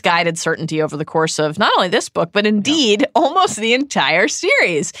increasingly misguided certainty over the course of not only this book, but indeed almost the entire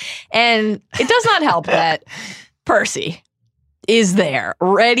series. And it does not help that Percy is there,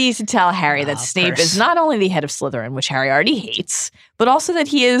 ready to tell Harry that Snape is not only the head of Slytherin, which Harry already hates, but also that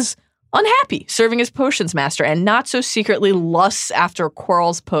he is unhappy serving as potions master and not so secretly lusts after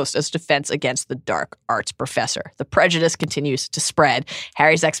Quirrell's post as defense against the dark arts professor. The prejudice continues to spread.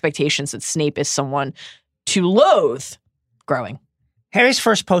 Harry's expectations that Snape is someone to loathe growing. Harry's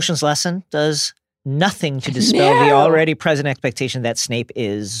first potions lesson does nothing to dispel the already present expectation that Snape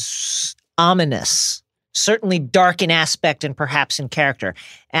is ominous, certainly dark in aspect and perhaps in character.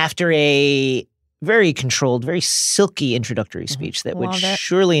 After a very controlled, very silky introductory speech that would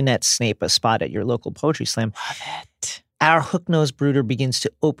surely net Snape a spot at your local poetry slam, our hook-nosed brooder begins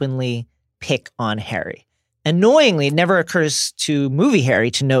to openly pick on Harry. Annoyingly, it never occurs to movie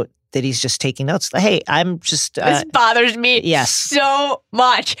Harry to note that he's just taking notes. Hey, I'm just... this bothers me so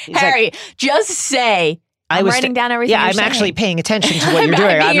much. He's Harry, like, just say, I'm writing down everything I'm saying. Actually paying attention to what you're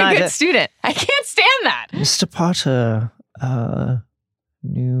doing. I'm not a good student. I can't stand that. Mr. Potter,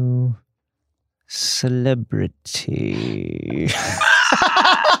 new celebrity.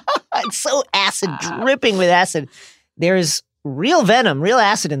 It's so acid, dripping with acid. There's real venom, real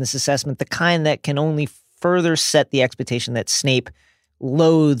acid in this assessment, the kind that can only further set the expectation that Snape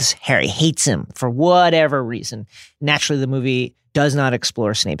loathes Harry, hates him for whatever reason. Naturally, the movie does not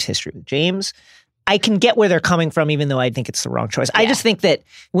explore Snape's history with James. I can get where they're coming from, even though I think it's the wrong choice. Yeah. I just think that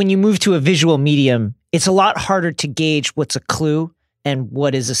when you move to a visual medium, it's a lot harder to gauge what's a clue and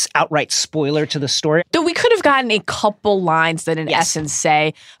what is this outright spoiler to the story. Though we could have gotten a couple lines that in essence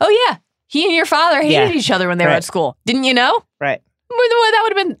say, oh yeah, he and your father hated each other when they were at school. Didn't you know? Right. That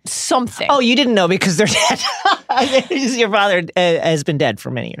would have been something. Oh, you didn't know because they're dead. Your father has been dead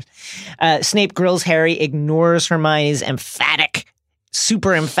for many years. Snape grills Harry, ignores Hermione's incredibly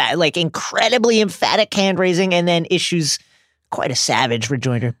emphatic hand-raising, and then issues quite a savage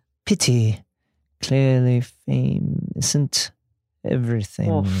rejoinder. Pity. Clearly fame isn't everything.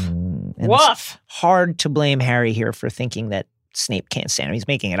 And Woof. It's hard to blame Harry here for thinking that Snape can't stand him. He's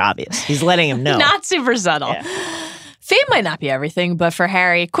making it obvious. He's letting him know. Not super subtle. Yeah. Fame might not be everything, but for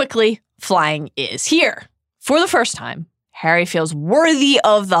Harry, quickly, flying is. Here, for the first time, Harry feels worthy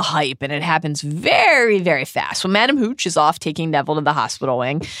of the hype, and it happens very, very fast. When Madam Hooch is off taking Neville to the hospital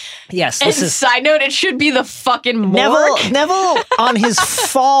wing. Yes, side note, it should be the fucking morgue. Neville on his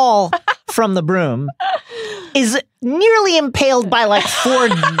fall from the broom is nearly impaled by like 4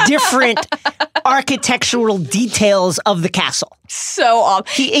 different architectural details of the castle. So awful.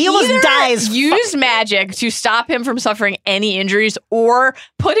 He almost dies. Use magic to stop him from suffering any injuries, or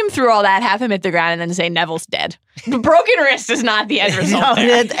put him through all that, have him hit the ground, and then say Neville's dead. The broken wrist is not the end result.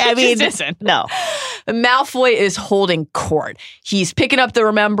 It just isn't. No. Malfoy is holding court. He's picking up the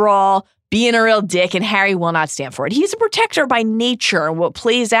Remembrall, being a real dick, and Harry will not stand for it. He's a protector by nature, and what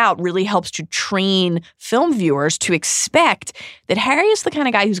plays out really helps to train film viewers to expect that Harry is the kind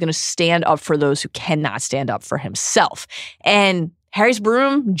of guy who's going to stand up for those who cannot stand up for himself. And Harry's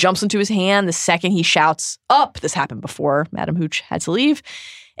broom jumps into his hand the second he shouts up. This happened before Madam Hooch had to leave.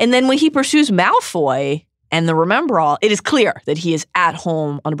 And then when he pursues Malfoy and the Remembrall, it is clear that he is at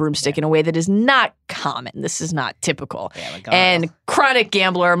home on a broomstick in a way that is not common. This is not typical. And chronic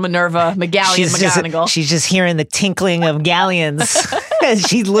gambler Minerva McGonagall. She's just hearing the tinkling of galleons as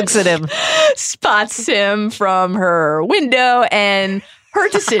she looks at him. Spots him from her window, and her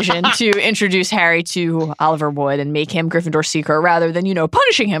decision to introduce Harry to Oliver Wood and make him Gryffindor Seeker rather than,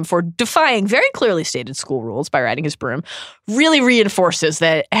 punishing him for defying very clearly stated school rules by riding his broom really reinforces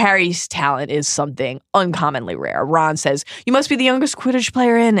that Harry's talent is something uncommonly rare. Ron says, "You must be the youngest Quidditch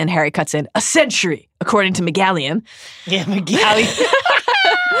player in," and Harry cuts in, "a century, according to McGallion." Yeah, McGallion.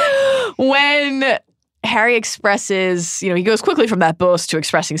 When Harry expresses, he goes quickly from that boast to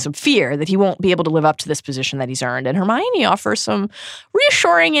expressing some fear that he won't be able to live up to this position that he's earned. And Hermione offers some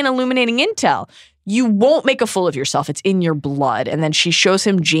reassuring and illuminating intel. You won't make a fool of yourself. It's in your blood. And then she shows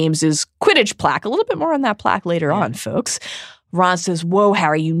him James's Quidditch plaque. A little bit more on that plaque later on, folks. Ron says, "Whoa,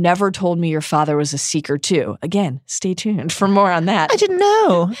 Harry, you never told me your father was a seeker too." Again, stay tuned for more on that. I didn't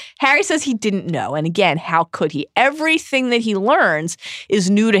know. Harry says he didn't know. And again, how could he? Everything that he learns is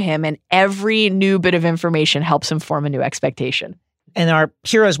new to him, and every new bit of information helps him form a new expectation. And our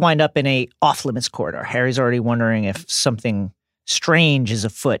heroes wind up in a off-limits corridor. Harry's already wondering if something strange is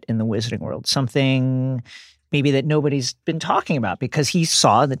afoot in the wizarding world. Something maybe that nobody's been talking about, because he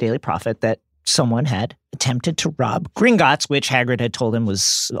saw in the Daily Prophet that someone had attempted to rob Gringotts, which Hagrid had told him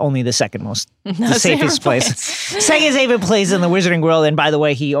was only the second safest place. Second safest place in the wizarding world. And by the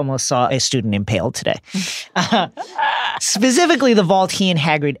way, he almost saw a student impaled today. Specifically, the vault he and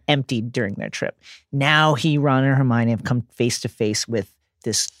Hagrid emptied during their trip. Now Ron, and Hermione have come face to face with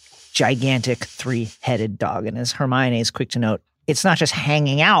this gigantic 3-headed dog. And as Hermione is quick to note, it's not just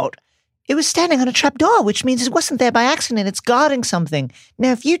hanging out. It was standing on a trapdoor, which means it wasn't there by accident. It's guarding something.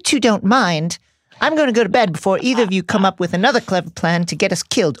 Now, if you two don't mind, I'm going to go to bed before either of you come up with another clever plan to get us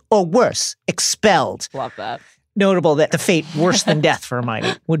killed, or worse, expelled. Love that. Notable that the fate worse than death for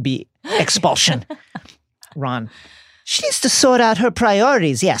Hermione would be expulsion. Ron, she needs to sort out her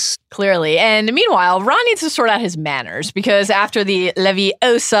priorities, yes. Clearly. And meanwhile, Ron needs to sort out his manners, because after the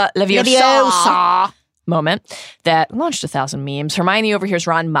Leviosa moment that launched 1,000 memes, Hermione overhears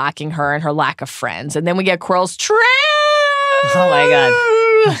Ron mocking her and her lack of friends. And then we get Quirrell's trip. Oh my God.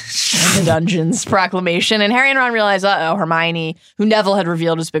 In the dungeons proclamation. And Harry and Ron realize, Hermione, who Neville had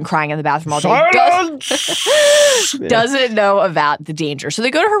revealed has been crying in the bathroom all day, doesn't know about the danger. So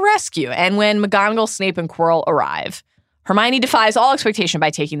they go to her rescue. And when McGonagall, Snape, and Quirrell arrive, Hermione defies all expectation by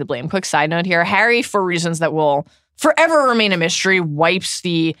taking the blame. Quick side note here, Harry, for reasons that will forever remain a mystery, wipes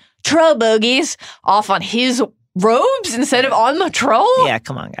the troll bogies off on his robes instead of on the troll. Yeah,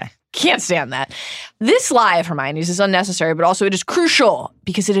 come on, guy. Can't stand that. This lie of Hermione's is unnecessary, but also it is crucial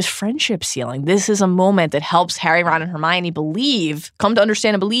because it is friendship sealing. This is a moment that helps Harry, Ron, and Hermione come to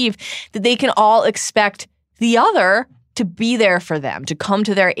understand and believe that they can all expect the other to be there for them, to come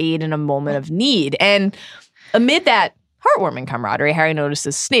to their aid in a moment of need. And amid that heartwarming camaraderie, Harry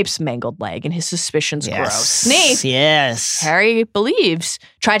notices Snape's mangled leg and his suspicions grow. Snape, Harry believes,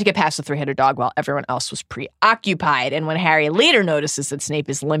 tried to get past the three-headed dog while everyone else was preoccupied. And when Harry later notices that Snape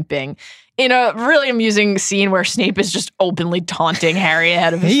is limping, in a really amusing scene where Snape is just openly taunting Harry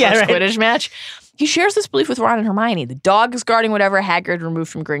ahead of his first Quidditch match, he shares this belief with Ron and Hermione. The dog is guarding whatever Hagrid removed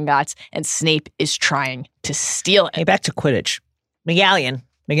from Gringotts, and Snape is trying to steal it. Hey, back to Quidditch.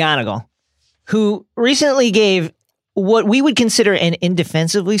 McGonagall, who recently gave what we would consider an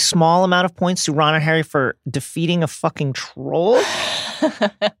indefensively small amount of points to Ron and Harry for defeating a fucking troll,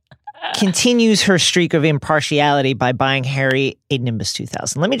 continues her streak of impartiality by buying Harry a Nimbus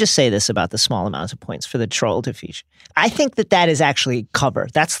 2000. Let me just say this about the small amounts of points for the troll defeat. I think that is actually cover.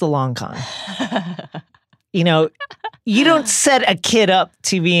 That's the long con. You know, you don't set a kid up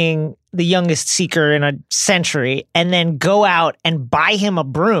to being the youngest seeker in a century and then go out and buy him a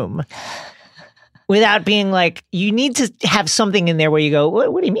broom without being like, you need to have something in there where you go,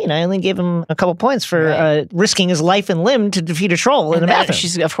 what do you mean? I only gave him a couple points for risking his life and limb to defeat a troll in a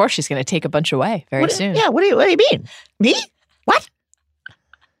bathroom. Of course, she's going to take a bunch away very soon. Yeah, what do you mean? Me? What?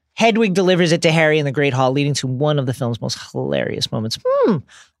 Hedwig delivers it to Harry in the Great Hall, leading to one of the film's most hilarious moments.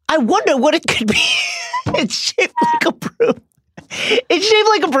 I wonder what it could be. It's shaped like a broom. It's shaped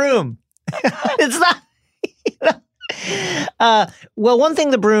like a broom. It's not. Well, one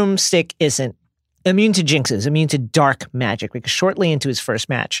thing the broomstick isn't: immune to jinxes, immune to dark magic, because shortly into his first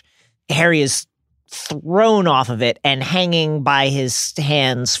match, Harry is thrown off of it and hanging by his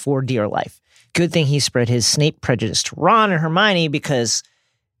hands for dear life. Good thing he spread his Snape prejudice to Ron and Hermione, because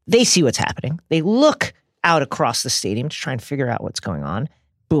they see what's happening. They look out across the stadium to try and figure out what's going on.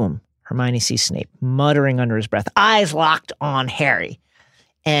 Boom. Hermione sees Snape muttering under his breath, eyes locked on Harry.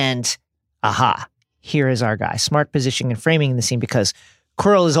 And aha, here is our guy. Smart positioning and framing the scene, because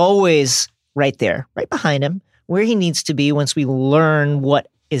Quirrell is always right there, right behind him, where he needs to be once we learn what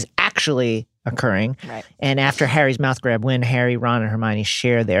is actually occurring. Right. And after Harry's mouth grab win, Harry, Ron, and Hermione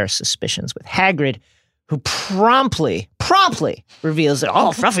share their suspicions with Hagrid, who promptly reveals that,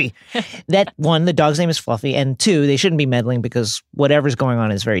 Fluffy, that one, the dog's name is Fluffy, and two, they shouldn't be meddling because whatever's going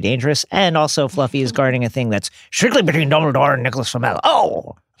on is very dangerous. And also, Fluffy is guarding a thing that's strictly between Dumbledore and Nicholas Flamel.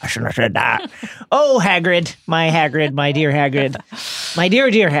 Oh, I shouldn't have said that. Oh, Hagrid, my dear Hagrid, my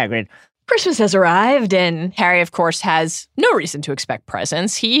dear Hagrid. Christmas has arrived, and Harry, of course, has no reason to expect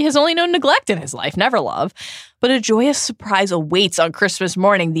presents. He has only known neglect in his life, never love. But a joyous surprise awaits on Christmas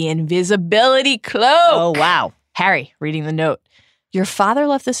morning: the invisibility cloak. Oh, wow. Harry, reading the note. Your father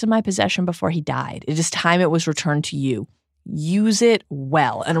left this in my possession before he died. It is time it was returned to you. Use it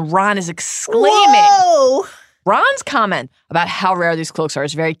well. And Ron is exclaiming. Whoa! Ron's comment about how rare these cloaks are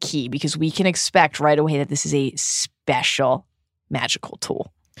is very key, because we can expect right away that this is a special magical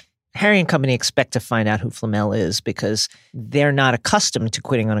tool. Harry and company expect to find out who Flamel is, because they're not accustomed to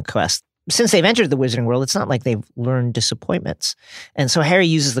quitting on a quest. Since they've entered the wizarding world, it's not like they've learned disappointments. And so Harry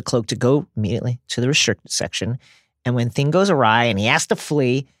uses the cloak to go immediately to the restricted section. And when thing goes awry and he has to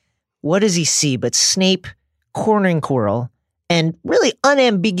flee, what does he see but Snape cornering Quirrell and really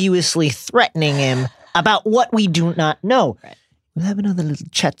unambiguously threatening him about what we do not know. Right. We'll have another little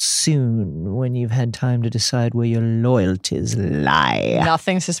chat soon when you've had time to decide where your loyalties lie.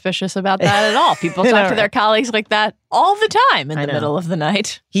 Nothing suspicious about that at all. People talk to their colleagues like that all the time in the middle of the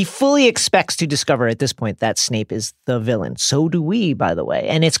night. He fully expects to discover at this point that Snape is the villain. So do we, by the way.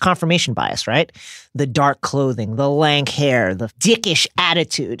 And it's confirmation bias, right? The dark clothing, the lank hair, the dickish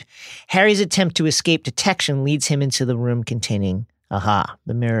attitude. Harry's attempt to escape detection leads him into the room containing,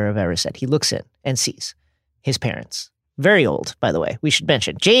 the Mirror of Erised. He looks in and sees his parents. Very old, by the way. We should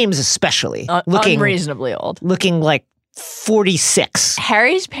mention. James especially. Looking unreasonably old. Looking like 46.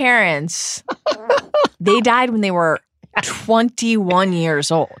 Harry's parents, they died when they were 21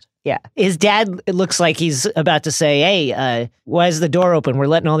 years old. Yeah. His dad, it looks like he's about to say, hey, why is the door open? We're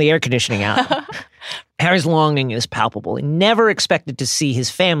letting all the air conditioning out. Harry's longing is palpable. He never expected to see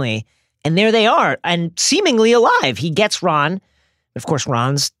his family. And there they are, and seemingly alive. He gets Ron. Of course,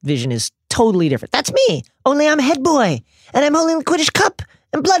 Ron's vision is totally different. That's me. Only I'm head boy. And I'm holding the Quidditch cup.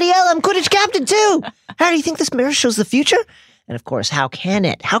 And bloody hell, I'm Quidditch captain too. How do you think this mirror shows the future? And of course, how can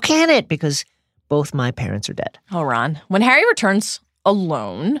it? How can it? Because both my parents are dead. Oh, Ron. When Harry returns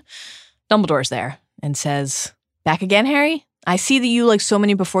alone, Dumbledore's there and says, back again, Harry? I see that you, like so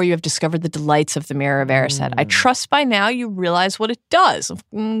many before you, have discovered the delights of the Mirror of Erised. I trust by now you realize what it does. Of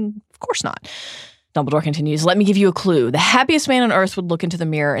course not. Dumbledore continues, let me give you a clue. The happiest man on earth would look into the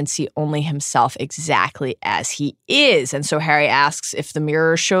mirror and see only himself exactly as he is. And so Harry asks if the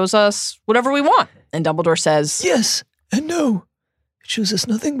mirror shows us whatever we want. And Dumbledore says, yes and no. It shows us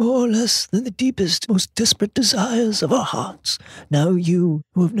nothing more or less than the deepest, most desperate desires of our hearts. Now you,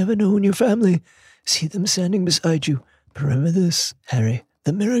 who have never known your family, see them standing beside you. But remember this, Harry.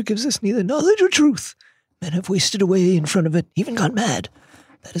 The mirror gives us neither knowledge or truth. Men have wasted away in front of it, even gone mad.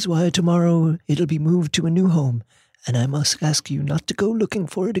 That is why tomorrow it'll be moved to a new home, and I must ask you not to go looking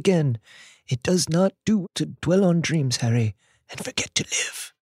for it again. It does not do to dwell on dreams, Harry, and forget to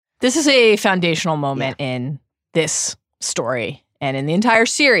live. This is a foundational moment in this story and in the entire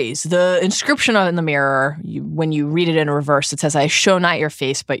series. The inscription on the mirror, when you read it in reverse, it says, I show not your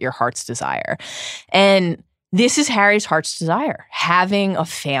face, but your heart's desire. And this is Harry's heart's desire, having a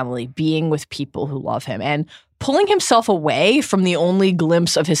family, being with people who love him. And pulling himself away from the only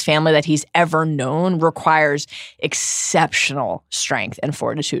glimpse of his family that he's ever known requires exceptional strength and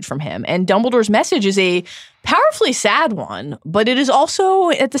fortitude from him. And Dumbledore's message is a powerfully sad one, but it is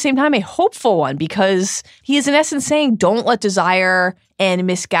also at the same time a hopeful one, because he is in essence saying, don't let desire and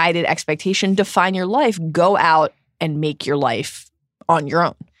misguided expectation define your life. Go out and make your life on your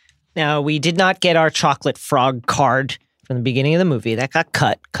own. Now, we did not get our chocolate frog card from the beginning of the movie. That got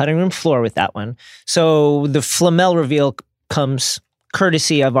cut. Cutting room floor with that one. So the Flamel reveal comes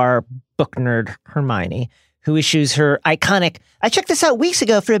courtesy of our book nerd, Hermione, who issues her iconic, I checked this out weeks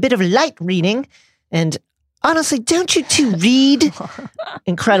ago for a bit of light reading, and honestly, don't you two read?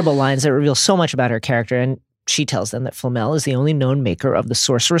 Incredible lines that reveal so much about her character, and she tells them that Flamel is the only known maker of the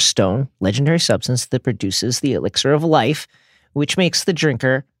Sorcerer's Stone, legendary substance that produces the elixir of life, which makes the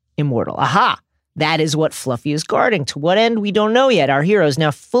drinker immortal. Aha! That is what Fluffy is guarding. To what end, we don't know yet. Our heroes, now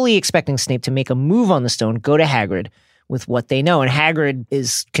fully expecting Snape to make a move on the stone, go to Hagrid with what they know. And Hagrid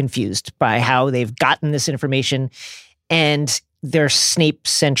is confused by how they've gotten this information and their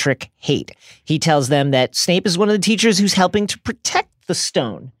Snape-centric hate. He tells them that Snape is one of the teachers who's helping to protect the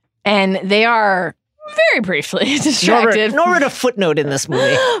stone. And they are very briefly distracted. Norbert, a footnote in this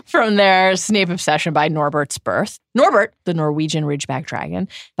movie. From their Snape obsession by Norbert's birth. Norbert, the Norwegian Ridgeback Dragon,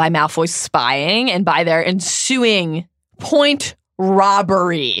 by Malfoy's spying, and by their ensuing point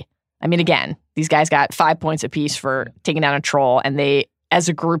robbery. I mean, again, these guys got 5 points apiece for taking down a troll, and they, as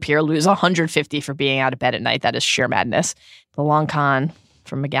a group here, lose 150 for being out of bed at night. That is sheer madness. The long con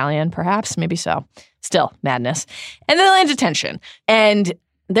from Megallion, perhaps? Maybe so. Still, madness. And then they land detention. And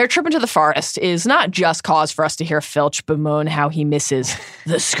their trip into the forest is not just cause for us to hear Filch bemoan how he misses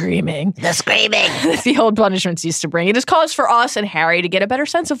the screaming. The screaming! That the old punishments used to bring. It is cause for us and Harry to get a better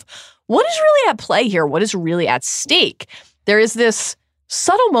sense of what is really at play here, what is really at stake. There is this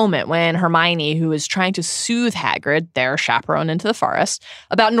subtle moment when Hermione, who is trying to soothe Hagrid, their chaperone into the forest,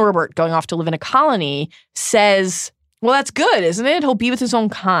 about Norbert going off to live in a colony, says, well, that's good, isn't it? He'll be with his own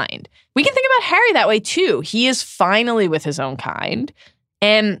kind. We can think about Harry that way, too. He is finally with his own kind.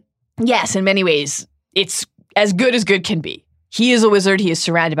 And yes, in many ways, it's as good can be. He is a wizard. He is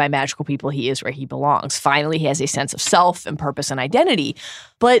surrounded by magical people. He is where he belongs. Finally, he has a sense of self and purpose and identity.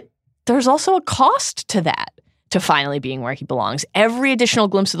 But there's also a cost to that, to finally being where he belongs. Every additional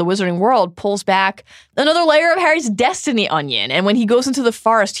glimpse of the wizarding world pulls back another layer of Harry's destiny onion. And when he goes into the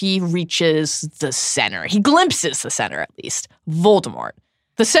forest, he reaches the center. He glimpses the center, at least. Voldemort.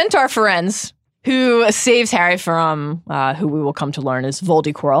 The Centaur Firenze, who saves Harry from who we will come to learn is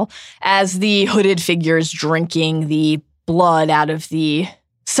Voldequirrell, as the hooded figure's drinking the blood out of the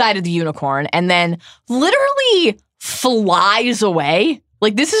side of the unicorn, and then literally flies away.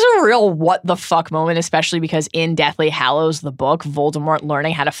 Like, this is a real what the fuck moment, especially because in Deathly Hallows, the book, Voldemort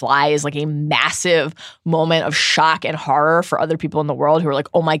learning how to fly is like a massive moment of shock and horror for other people in the world who are like,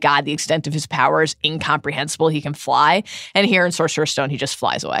 oh my God, the extent of his power is incomprehensible. He can fly. And here in Sorcerer's Stone, he just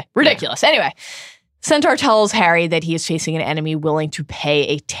flies away. Ridiculous. Anyway, Centaur tells Harry that he is facing an enemy willing to pay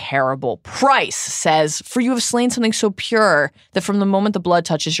a terrible price. Says, for you have slain something so pure that from the moment the blood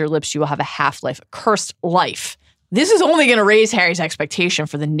touches your lips, you will have a half-life, a cursed life. This is only going to raise Harry's expectation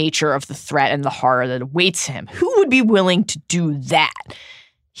for the nature of the threat and the horror that awaits him. Who would be willing to do that?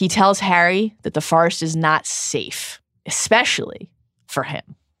 He tells Harry that the forest is not safe, especially for him.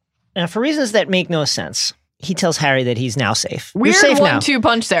 Now, for reasons that make no sense, he tells Harry that he's now safe. Weird You're safe 1-2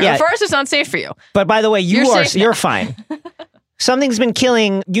 punch there. Yeah. The forest is not safe for you. But by the way, you're fine. Something's been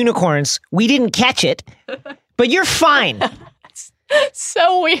killing unicorns. We didn't catch it, but you're fine.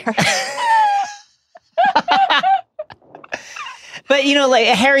 So weird. But, you know, like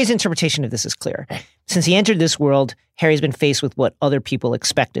Harry's interpretation of this is clear. Since he entered this world, Harry's been faced with what other people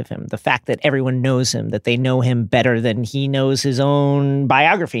expect of him. The fact that everyone knows him, that they know him better than he knows his own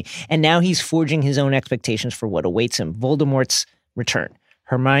biography. And now he's forging his own expectations for what awaits him. Voldemort's return.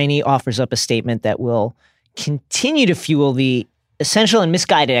 Hermione offers up a statement that will continue to fuel the essential and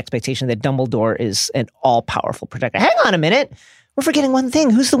misguided expectation that Dumbledore is an all-powerful protector. Hang on a minute. We're forgetting one thing.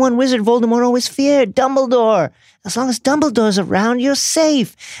 Who's the one wizard Voldemort always feared? Dumbledore. As long as Dumbledore's around, you're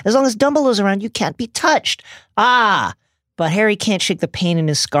safe. As long as Dumbledore's around, you can't be touched. Ah, but Harry can't shake the pain in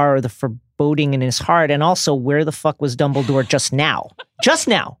his scar or the foreboding in his heart. And also, where the fuck was Dumbledore just now? Just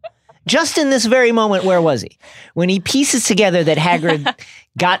now. Just in this very moment, where was he? When he pieces together that Hagrid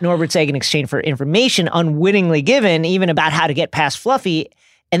got Norbert's egg in exchange for information unwittingly given, even about how to get past Fluffy,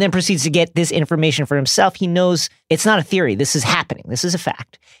 and then proceeds to get this information for himself, he knows it's not a theory. This is happening. This is a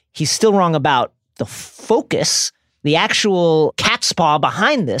fact. He's still wrong about the focus, the actual cat's paw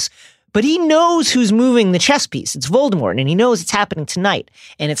behind this, but he knows who's moving the chess piece. It's Voldemort, and he knows it's happening tonight,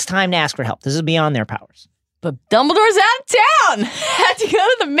 and it's time to ask for help. This is beyond their powers. But Dumbledore's out of town. Had to go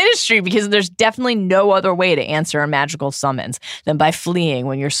to the Ministry because there's definitely no other way to answer a magical summons than by fleeing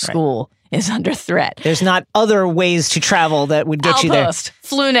when your school is under threat. There's not other ways to travel that would get you there. Outpost,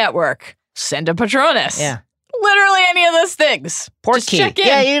 Flu Network, send a Patronus. Yeah. Literally any of those things. Port key. Check in.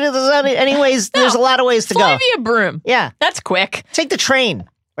 Yeah, there's a lot of ways to Fly go. via broom. Yeah. That's quick. Take the train,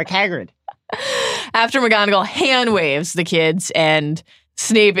 like Hagrid. After McGonagall hand waves the kids and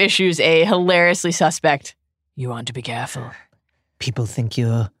Snape issues a hilariously suspect, "You want to be careful." People think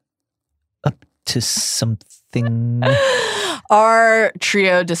you're up to something. Our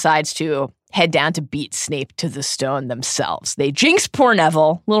trio decides to head down to beat Snape to the stone themselves. They jinx poor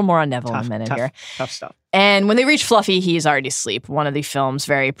Neville. A little more on Neville in a minute here. Tough stuff. And when they reach Fluffy, he's already asleep. One of the film's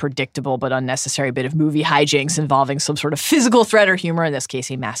very predictable but unnecessary bit of movie hijinks involving some sort of physical threat or humor, in this case,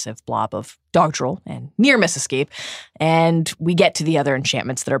 a massive blob of dog drool and near-miss escape. And we get to the other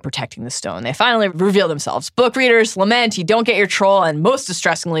enchantments that are protecting the stone. They finally reveal themselves. Book readers lament you don't get your troll, and most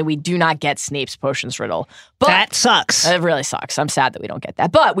distressingly, we do not get Snape's potions riddle. But that sucks. It really sucks. I'm sad that we don't get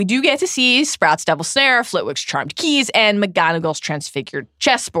that. But we do get to see Sprout's Devil's Snare, Flitwick's Charmed Keys, and McGonagall's Transfigured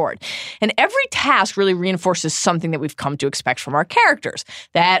Chessboard. And every task really reinforces something that we've come to expect from our characters.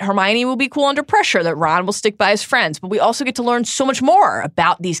 That Hermione will be cool under pressure, that Ron will stick by his friends, but we also get to learn so much more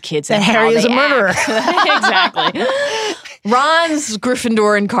about these kids and that Harry is a murderer. Exactly. Ron's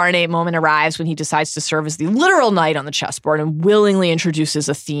Gryffindor incarnate moment arrives when he decides to serve as the literal knight on the chessboard and willingly introduces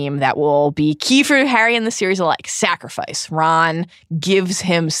a theme that will be key for Harry and the series alike: sacrifice. Ron gives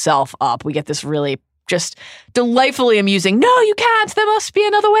himself up. We get this really just delightfully amusing, "No, you can't, there must be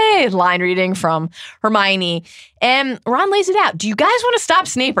another way," line reading from Hermione. And Ron lays it out. Do you guys want to stop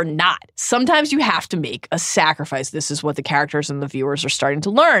Snape or not? Sometimes you have to make a sacrifice. This is what the characters and the viewers are starting to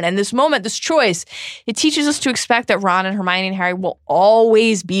learn. And this moment, this choice, it teaches us to expect that Ron and Hermione and Harry will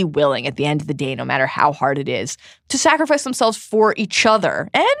always be willing at the end of the day, no matter how hard it is, to sacrifice themselves for each other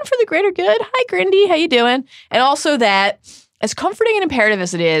and for the greater good. Hi, Grindy. How you doing? And also that as comforting and imperative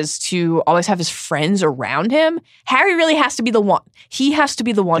as it is to always have his friends around him, Harry really has to be the one. He has to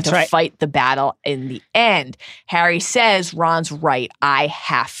be the one to fight the battle in the end. Harry says, "Ron's right. I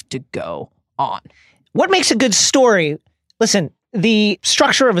have to go on." What makes a good story? Listen, the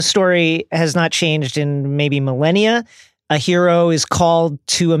structure of a story has not changed in maybe millennia. A hero is called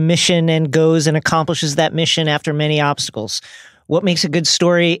to a mission and goes and accomplishes that mission after many obstacles. What makes a good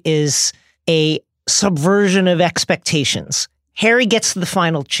story is a subversion of expectations. Harry gets to the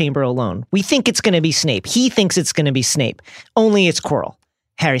final chamber alone. We think it's going to be Snape. He thinks it's going to be Snape. Only it's Quirrell.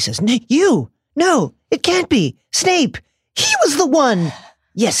 Harry says, No, it can't be. Snape, he was the one.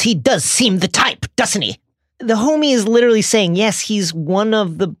 Yes, he does seem the type, doesn't he? The homie is literally saying, yes, he's one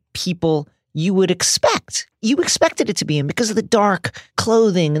of the people you would expect. You expected it to be him because of the dark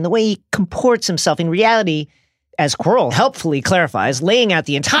clothing and the way he comports himself. In reality, as Quirrell helpfully clarifies, laying out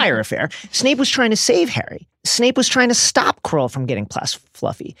the entire affair, Snape was trying to save Harry. Snape was trying to stop Quirrell from getting past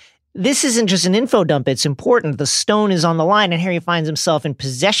Fluffy. This isn't just an info dump, it's important. The stone is on the line, and Harry finds himself in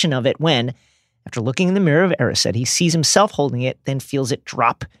possession of it when, after looking in the mirror of Erised, he sees himself holding it, then feels it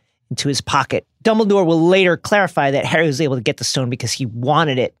drop into his pocket. Dumbledore will later clarify that Harry was able to get the stone because he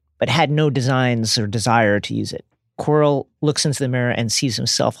wanted it, but had no designs or desire to use it. Quirrell looks into the mirror and sees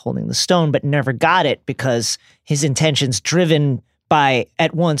himself holding the stone, but never got it because his intentions, driven by,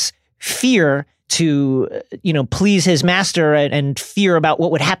 at once, fear to, please his master and fear about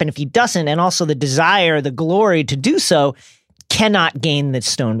what would happen if he doesn't, and also the desire, the glory to do so, cannot gain the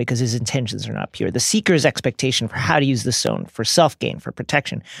stone because his intentions are not pure. The seeker's expectation for how to use the stone, for self-gain, for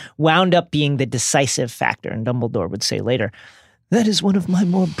protection, wound up being the decisive factor, and Dumbledore would say later, That is one of my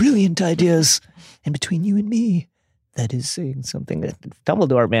more brilliant ideas. And between you and me, that is saying something.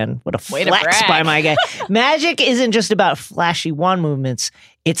 Dumbledore, man, what a Way to flex brag. by my guy. Magic isn't just about flashy wand movements.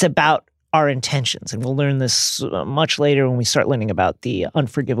 It's about our intentions. And we'll learn this much later when we start learning about the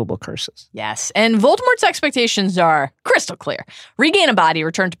unforgivable curses. Yes, and Voldemort's expectations are crystal clear. Regain a body,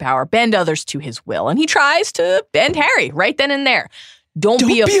 return to power, bend others to his will. And he tries to bend Harry right then and there. Don't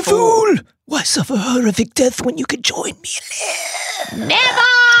be a fool. Why suffer horrific death when you could join me and live?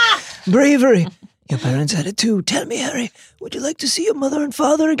 Never! Bravery. Your parents had it too. Tell me, Harry, would you like to see your mother and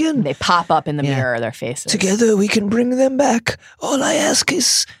father again? They pop up in the mirror of their faces. Together we can bring them back. All I ask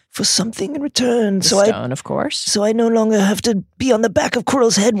is for something in return. The stone, of course. So I no longer have to be on the back of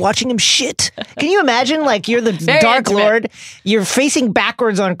Quirrell's head watching him shit. Can you imagine, like, you're the Very Dark intimate. Lord, you're facing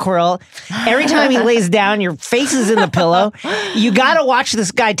backwards on Quirrell. Every time he lays down, your face is in the pillow. You gotta watch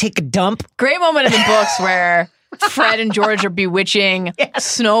this guy take a dump. Great moment in the books where Fred and George are bewitching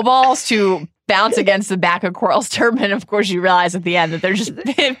snowballs to bounce against the back of Quirrell's turban. Of course, you realize at the end that they're just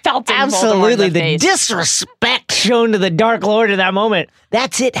pelting Absolutely, Voldemort in the face. disrespect shown to the Dark Lord in that moment.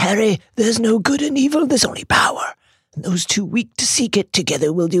 That's it, Harry. There's no good and evil. There's only power. And those too weak to seek it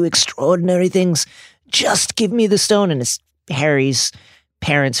together will do extraordinary things. Just give me the stone. And as Harry's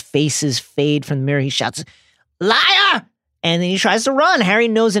parents' faces fade from the mirror, he shouts, "Liar!" And then he tries to run. Harry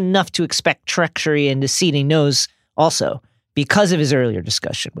knows enough to expect treachery and deceit. He knows also, because of his earlier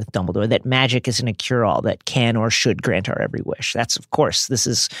discussion with Dumbledore, that magic isn't a cure-all that can or should grant our every wish. That's, of course, this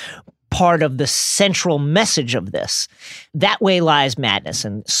is part of the central message of this. That way lies madness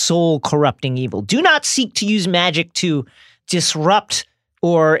and soul-corrupting evil. Do not seek to use magic to disrupt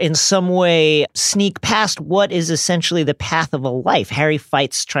or in some way sneak past what is essentially the path of a life. Harry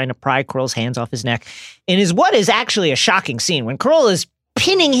fights trying to pry Quirrell's hands off his neck. And is what is actually a shocking scene. When Quirrell is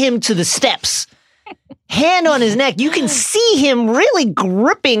pinning him to the steps, hand on his neck, you can see him really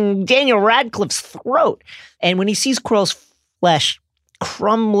gripping Daniel Radcliffe's throat. And when he sees Quirrell's flesh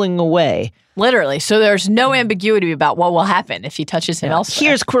crumbling away, Literally. So there's no ambiguity about what will happen if he touches him elsewhere.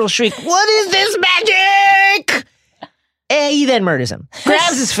 here's Quirrell's shriek, "What is this magic?" And he then murders him,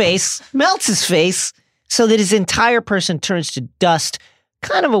 grabs his face, melts his face, so that his entire person turns to dust.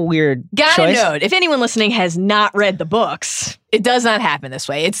 Kind of a weird Gotta choice. note, if anyone listening has not read the books, it does not happen this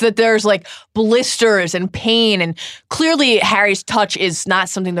way. It's that there's like blisters and pain, and clearly Harry's touch is not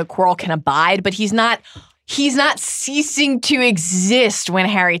something that Quirrell can abide, but he's not ceasing to exist when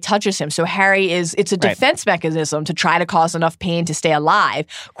Harry touches him. So it's a defense mechanism to try to cause enough pain to stay alive.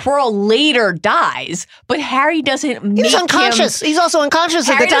 Quirrell later dies, but Harry doesn't make He's unconscious. He's also unconscious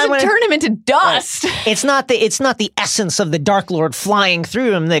Harry at the time doesn't turn him into dust. It's not the essence of the Dark Lord flying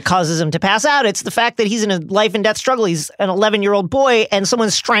through him that causes him to pass out. It's the fact that he's in a life and death struggle. He's an 11-year-old boy and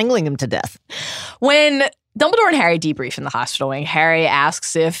someone's strangling him to death. When Dumbledore and Harry debrief in the hospital wing, Harry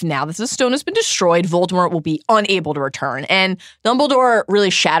asks if now that the stone has been destroyed, Voldemort will be unable to return. And Dumbledore really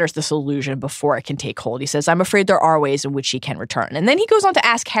shatters this illusion before it can take hold. He says, "I'm afraid there are ways in which he can return." And then he goes on to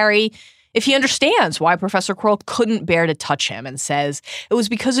ask Harry if he understands why Professor Quirrell couldn't bear to touch him, and says, "It was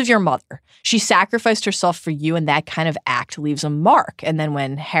because of your mother. She sacrificed herself for you, and that kind of act leaves a mark." And then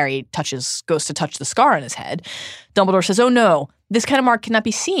when Harry goes to touch the scar on his head, Dumbledore says, "Oh no, this kind of mark cannot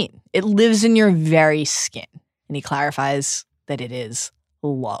be seen. It lives in your very skin." And he clarifies that it is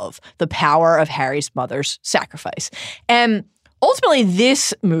love, the power of Harry's mother's sacrifice. And ultimately,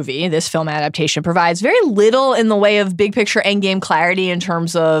 this movie, this film adaptation, provides very little in the way of big picture endgame clarity in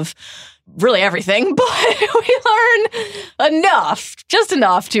terms of really everything, but we learn enough, just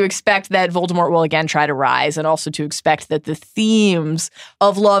enough to expect that Voldemort will again try to rise, and also to expect that the themes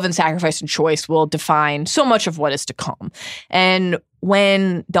of love and sacrifice and choice will define so much of what is to come. And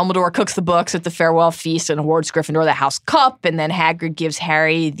when Dumbledore cooks the books at the farewell feast and awards Gryffindor the House Cup, and then Hagrid gives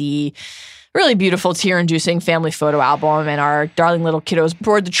Harry the really beautiful tear-inducing family photo album, and our darling little kiddos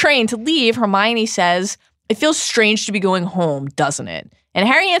board the train to leave, Hermione says, "It feels strange to be going home, doesn't it?" And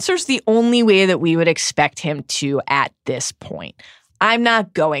Harry answers the only way that we would expect him to at this point. "I'm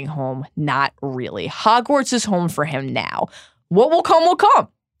not going home, not really. Hogwarts is home for him now. What will come will come.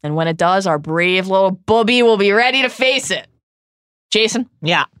 And when it does, our brave little booby will be ready to face it." Jason?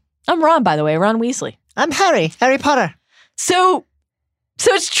 Yeah. I'm Ron, by the way, Ron Weasley. I'm Harry Potter. So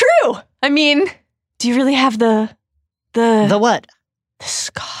it's true. I mean, do you really have the what? The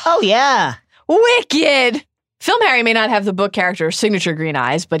scar? Oh, yeah. Wicked! Film Harry may not have the book character's signature green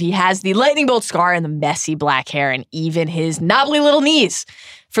eyes, but he has the lightning bolt scar and the messy black hair and even his knobbly little knees.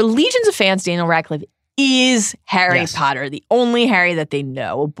 For legions of fans, Daniel Radcliffe is Harry Potter, the only Harry that they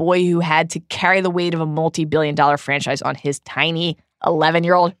know, a boy who had to carry the weight of a multi-billion-dollar franchise on his tiny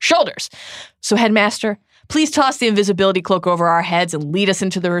 11-year-old shoulders. So, Headmaster, Please toss the invisibility cloak over our heads and lead us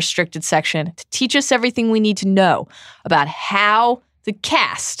into the restricted section to teach us everything we need to know about how the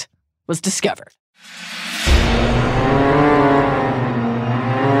cast was discovered.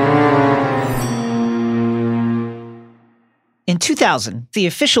 In 2000, the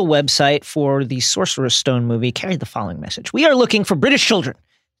official website for the Sorcerer's Stone movie carried the following message. We are looking for British children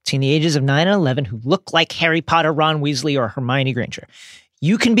between the ages of 9 and 11 who look like Harry Potter, Ron Weasley, or Hermione Granger.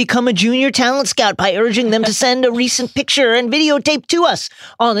 You can become a junior talent scout by urging them to send a recent picture and videotape to us.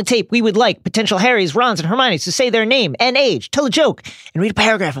 On the tape, we would like potential Harrys, Rons, and Hermiones to say their name and age, tell a joke, and read a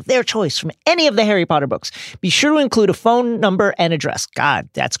paragraph of their choice from any of the Harry Potter books. Be sure to include a phone number and address. God,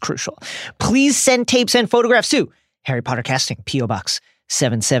 that's crucial. Please send tapes and photographs to Harry Potter Casting, P.O. Box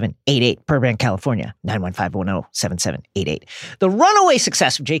 7788, Burbank, California, 91510-7788. The runaway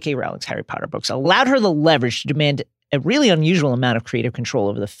success of J.K. Rowling's Harry Potter books allowed her the leverage to demand a really unusual amount of creative control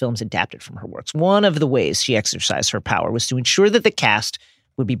over the films adapted from her works. One of the ways she exercised her power was to ensure that the cast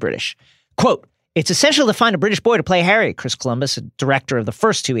would be British. Quote, "It's essential to find a British boy to play Harry," Chris Columbus, a director of the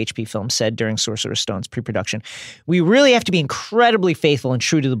first 2 HP films, said during Sorcerer's Stone's pre-production. "We really have to be incredibly faithful and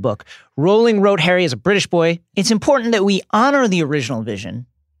true to the book. Rowling wrote Harry as a British boy. It's important that we honor the original vision."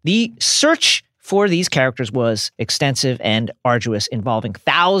 The search for these characters was extensive and arduous, involving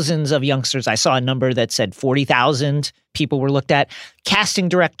thousands of youngsters. I saw a number that said 40,000 people were looked at. Casting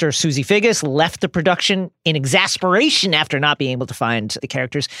director Susie Figgis left the production in exasperation after not being able to find the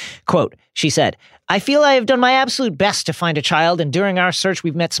characters. Quote, she said, "I feel I have done my absolute best to find a child, and during our search,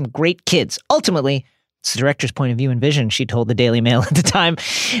 we've met some great kids. Ultimately, it's the director's point of view and vision," she told the Daily Mail at the time.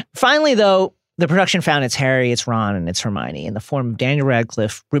 Finally, though, the production found it's Harry, it's Ron, and it's Hermione in the form of Daniel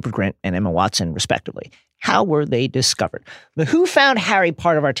Radcliffe, Rupert Grint, and Emma Watson, respectively. How were they discovered? The Who Found Harry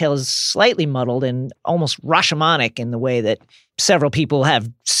part of our tale is slightly muddled and almost Rashomonic in the way that several people have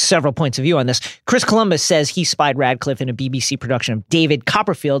several points of view on this. Chris Columbus says he spied Radcliffe in a BBC production of David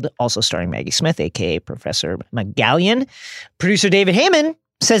Copperfield, also starring Maggie Smith, a.k.a. Professor McGallion. Producer David Heyman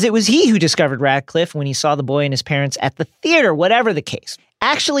says it was he who discovered Radcliffe when he saw the boy and his parents at the theater, whatever the case.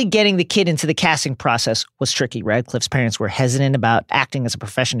 Actually getting the kid into the casting process was tricky. Radcliffe's parents were hesitant about acting as a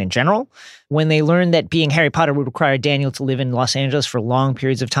profession in general. When they learned that being Harry Potter would require Daniel to live in Los Angeles for long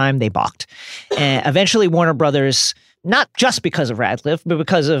periods of time, they balked. Eventually, Warner Brothers, not just because of Radcliffe, but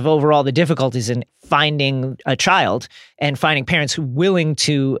because of overall the difficulties in finding a child and finding parents who were willing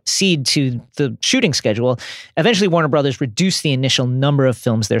to cede to the shooting schedule, eventually Warner Brothers reduced the initial number of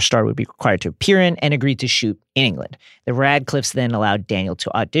films their star would be required to appear in and agreed to shoot in England. The Radcliffes then allowed Daniel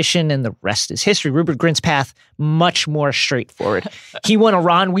to audition, and the rest is history. Rupert Grint's path, much more straightforward. He won a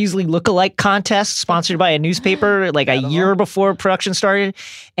Ron Weasley lookalike contest sponsored by a newspaper like a year before production started.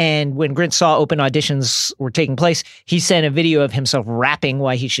 And when Grint saw open auditions were taking place, he sent a video of himself rapping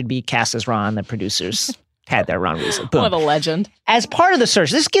why he should be cast as Ron. The producers had their Ron Weasley. Boom. What a legend. As part of the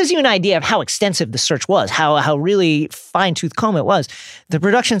search, this gives you an idea of how extensive the search was, how really fine-tooth comb it was. The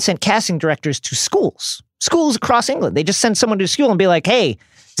production sent casting directors to schools across England. They just sent someone to school and be like, "Hey,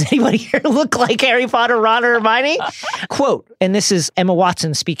 does anybody here look like Harry Potter, Ron, or Hermione?" Quote, and this is Emma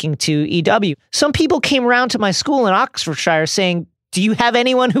Watson speaking to EW. "Some people came around to my school in Oxfordshire saying, 'Do you have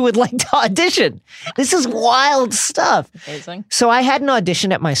anyone who would like to audition?'" This is wild stuff. Amazing. So I had an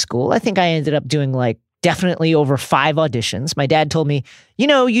audition at my school. I think I ended up doing definitely over 5 auditions. My dad told me,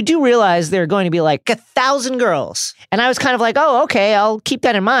 "You do realize there are going to be 1,000 girls." And I was kind of like, "Oh, okay, I'll keep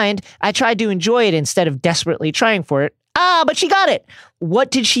that in mind." I tried to enjoy it instead of desperately trying for it. But she got it. What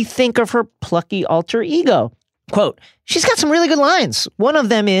did she think of her plucky alter ego? Quote, "She's got some really good lines. One of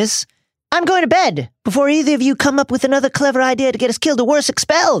them is, 'I'm going to bed before either of you come up with another clever idea to get us killed or worse,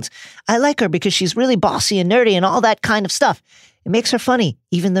 expelled.' I like her because she's really bossy and nerdy and all that kind of stuff. It makes her funny,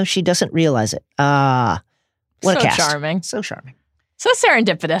 even though she doesn't realize it." What a cast. Charming. So charming. So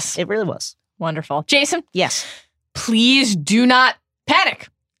serendipitous. It really was. Wonderful. Jason? Yes. Please do not panic.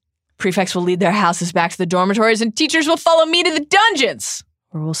 Prefects will lead their houses back to the dormitories, and teachers will follow me to the dungeons,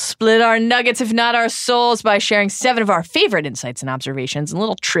 where we'll split our nuggets, if not our souls, by sharing 7 of our favorite insights and observations and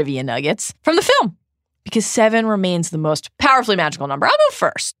little trivia nuggets from the film. Because 7 remains the most powerfully magical number. I'll go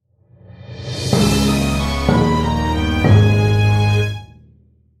first.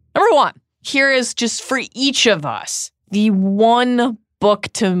 Number 1. Here is just for each of us the one book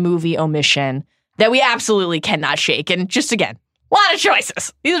to movie omission that we absolutely cannot shake. And just again, a lot of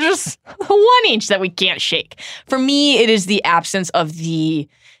choices. These are just one each that we can't shake. For me, it is the absence of the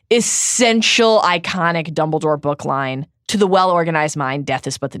essential, iconic Dumbledore book line, "To the well-organized mind, death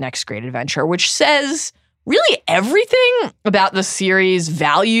is but the next great adventure," which says really everything about the series'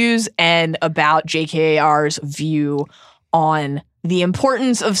 values and about JKR's view on the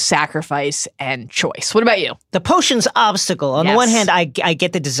importance of sacrifice and choice. What about you? The potion's obstacle. On the one hand, I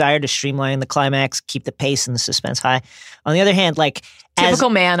get the desire to streamline the climax, keep the pace and the suspense high. On the other hand, like... Typical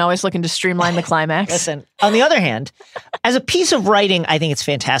man, always looking to streamline the climax. Listen, on the other hand, as a piece of writing, I think it's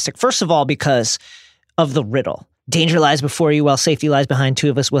fantastic. First of all, because of the riddle. Danger lies before you while safety lies behind. Two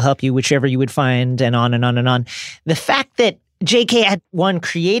of us will help you, whichever you would find, and on and on and on. The fact that J.K. had, one,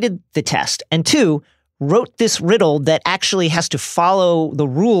 created the test, and two, wrote this riddle that actually has to follow the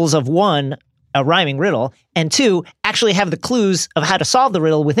rules of, one, a rhyming riddle, and two, actually have the clues of how to solve the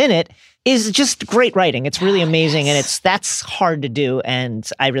riddle within it, is just great writing. It's really amazing, and that's hard to do, and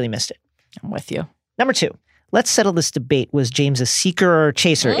I really missed it. I'm with you. Number 2. Let's settle this debate. Was James a seeker or a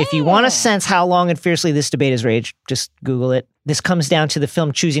chaser? If you want to sense how long and fiercely this debate has raged, just Google it. This comes down to the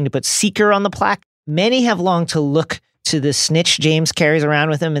film choosing to put seeker on the plaque. Many have longed to look to the snitch James carries around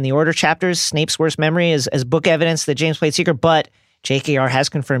with him in the Order chapters, Snape's worst memory, as book evidence that James played seeker, but JKR has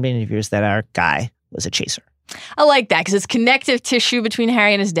confirmed in interviews that our guy was a chaser. I like that because it's connective tissue between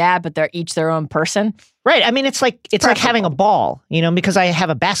Harry and his dad, but they're each their own person. Right. I mean, it's like having a ball, because I have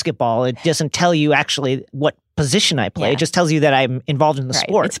a basketball. It doesn't tell you actually what position I play. Yeah. It just tells you that I'm involved in the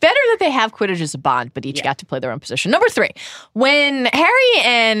sport. It's better that they have Quidditch as a bond, but each got to play their own position. Number 3, when Harry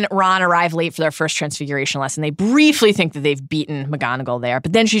and Ron arrive late for their first transfiguration lesson, they briefly think that they've beaten McGonagall there,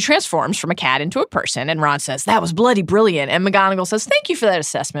 but then she transforms from a cat into a person, and Ron says, "That was bloody brilliant." And McGonagall says, "Thank you for that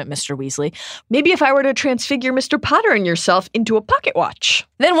assessment, Mr. Weasley. Maybe if I were to transfigure Mr. Potter and yourself into a pocket watch,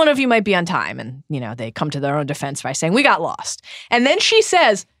 then one of you might be on time." And, they come to their own defense by saying, "We got lost." And then she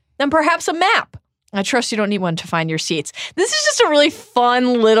says, "Then perhaps a map. I trust you don't need one to find your seats." This is just a really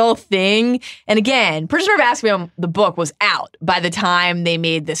fun little thing. And again, Prisoner of Azkaban, the book, was out by the time they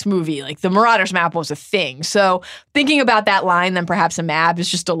made this movie. Like, the Marauders map was a thing. So thinking about that line, then perhaps a map, is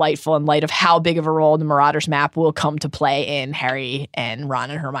just delightful in light of how big of a role the Marauders map will come to play in Harry and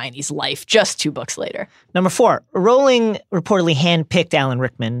Ron and Hermione's life just 2 books later. Number 4, Rowling reportedly handpicked Alan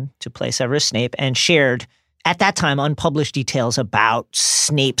Rickman to play Severus Snape and shared, at that time, unpublished details about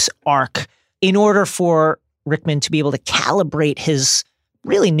Snape's arc in order for Rickman to be able to calibrate his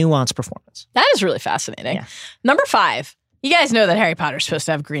really nuanced performance. That is really fascinating. Yeah. Number 5, you guys know that Harry Potter's supposed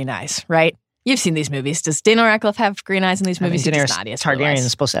to have green eyes, right? You've seen these movies. Does Daniel Radcliffe have green eyes in these movies? He does not. He has Targaryen is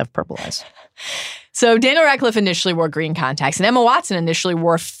supposed to have purple eyes. So Daniel Radcliffe initially wore green contacts, and Emma Watson initially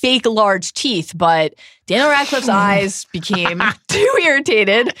wore fake large teeth, but Daniel Radcliffe's eyes became too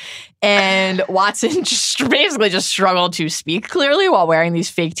irritated, and Watson basically just struggled to speak clearly while wearing these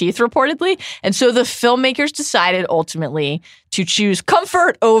fake teeth, reportedly. And so the filmmakers decided ultimately to choose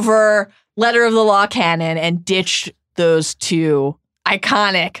comfort over letter of the law canon and ditch those 2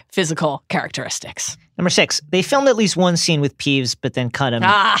 iconic physical characteristics. Number 6, they filmed at least one scene with Peeves, but then cut him.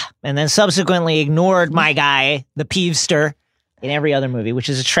 And then subsequently ignored my guy, the Peevester, in every other movie, which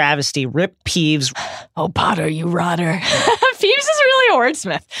is a travesty. Rip Peeves. Oh, Potter, you rotter. Peeves is really a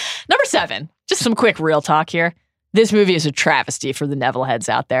wordsmith. Number 7, just some quick real talk here. This movie is a travesty for the Neville heads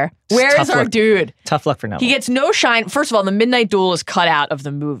out there. Where is our dude? Tough luck for Neville. He gets no shine. First of all, the Midnight Duel is cut out of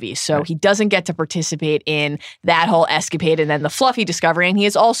the movie, so he doesn't get to participate in that whole escapade and then the Fluffy discovery, and he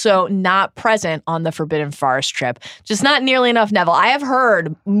is also not present on the Forbidden Forest trip. Just not nearly enough Neville. I have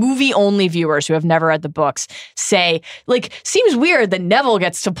heard movie-only viewers who have never read the books say, seems weird that Neville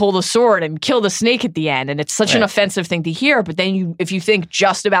gets to pull the sword and kill the snake at the end, and it's such an offensive thing to hear, but then if you think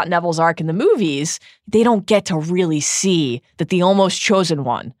just about Neville's arc in the movies, they don't get to really see that the almost chosen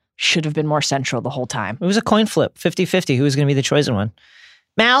one should have been more central the whole time. It was a coin flip, 50-50. Who was going to be the chosen one?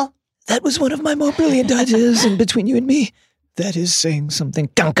 Mal? That was one of my more brilliant ideas, and between you and me, that is saying something.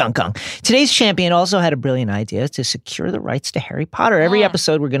 Gunk, gunk, gunk. Today's champion also had a brilliant idea to secure the rights to Harry Potter. Every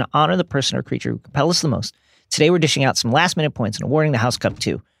episode, we're going to honor the person or creature who compelled us the most. Today, we're dishing out some last-minute points and awarding the House Cup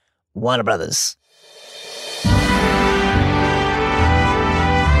to Warner Brothers.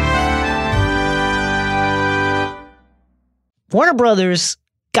 Warner Brothers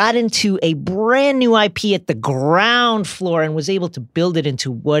got into a brand new IP at the ground floor and was able to build it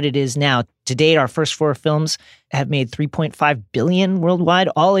into what it is now. To date, our first 4 films have made $3.5 billion worldwide.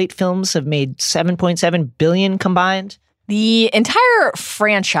 All 8 films have made $7.7 billion combined. The entire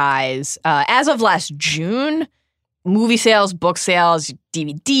franchise, as of last June, movie sales, book sales,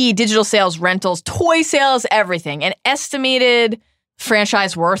 DVD, digital sales, rentals, toy sales, everything, an estimated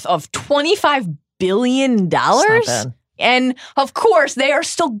franchise worth of $25 billion. That's not bad. And of course, they are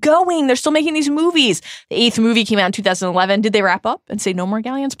still going. They're still making these movies. The 8th movie came out in 2011. Did they wrap up and say, no more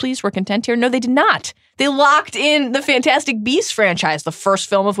galleons, please? We're content here? No, they did not. They locked in the Fantastic Beasts franchise, the first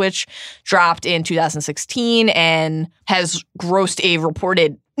film of which dropped in 2016 and has grossed a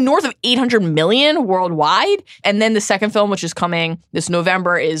reported north of 800 million worldwide. And then the second film, which is coming this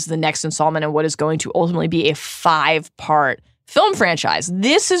November, is the next installment in what is going to ultimately be a 5-part film franchise.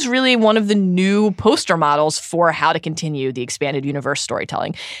 This is really one of the new poster models for how to continue the expanded universe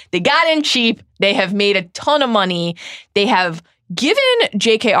storytelling. They got in cheap. They have made a ton of money. They have given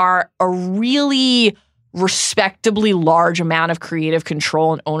JKR a really respectably large amount of creative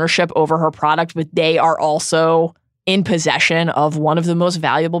control and ownership over her product, but they are also in possession of one of the most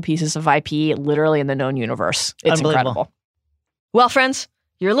valuable pieces of IP literally in the known universe. It's incredible. Well, friends,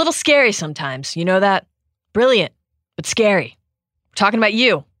 you're a little scary sometimes. You know that? Brilliant, but scary. We're talking about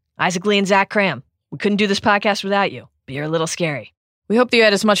you, Isaac Lee and Zach Cram. We couldn't do this podcast without you, but you're a little scary. We hope that you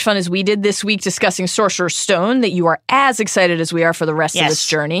had as much fun as we did this week discussing Sorcerer's Stone, that you are as excited as we are for the rest of this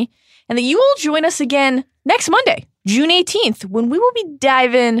journey, and that you will join us again next Monday, June 18th, when we will be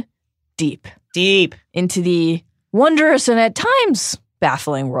diving deep into the wondrous and at times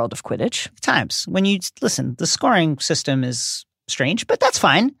baffling world of Quidditch. Times. When you listen, the scoring system is strange, but that's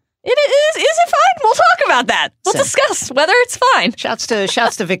fine. It is. Is it fine? We'll talk about that. We'll discuss whether it's fine. Shouts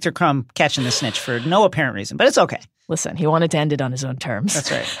to Victor Crumb catching the snitch for no apparent reason, but it's okay. Listen, he wanted to end it on his own terms.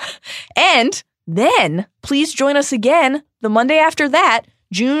 That's right. And then please join us again the Monday after that,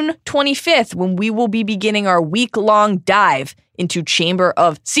 June 25th, when we will be beginning our week-long dive into Chamber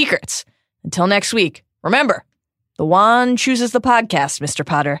of Secrets. Until next week, remember, the wand chooses the podcast, Mr.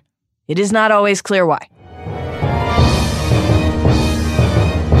 Potter. It is not always clear why.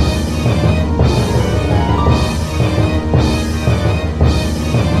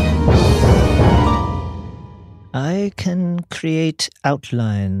 I can create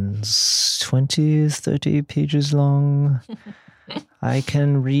outlines 20, 30 pages long. I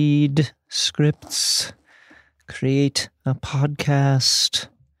can read scripts, create a podcast,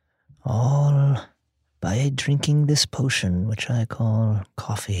 all by drinking this potion, which I call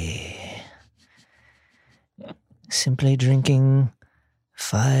coffee. Simply drinking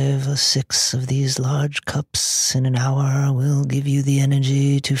 5 or 6 of these large cups in an hour will give you the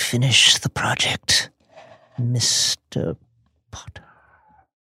energy to finish the project, Mr. Potter.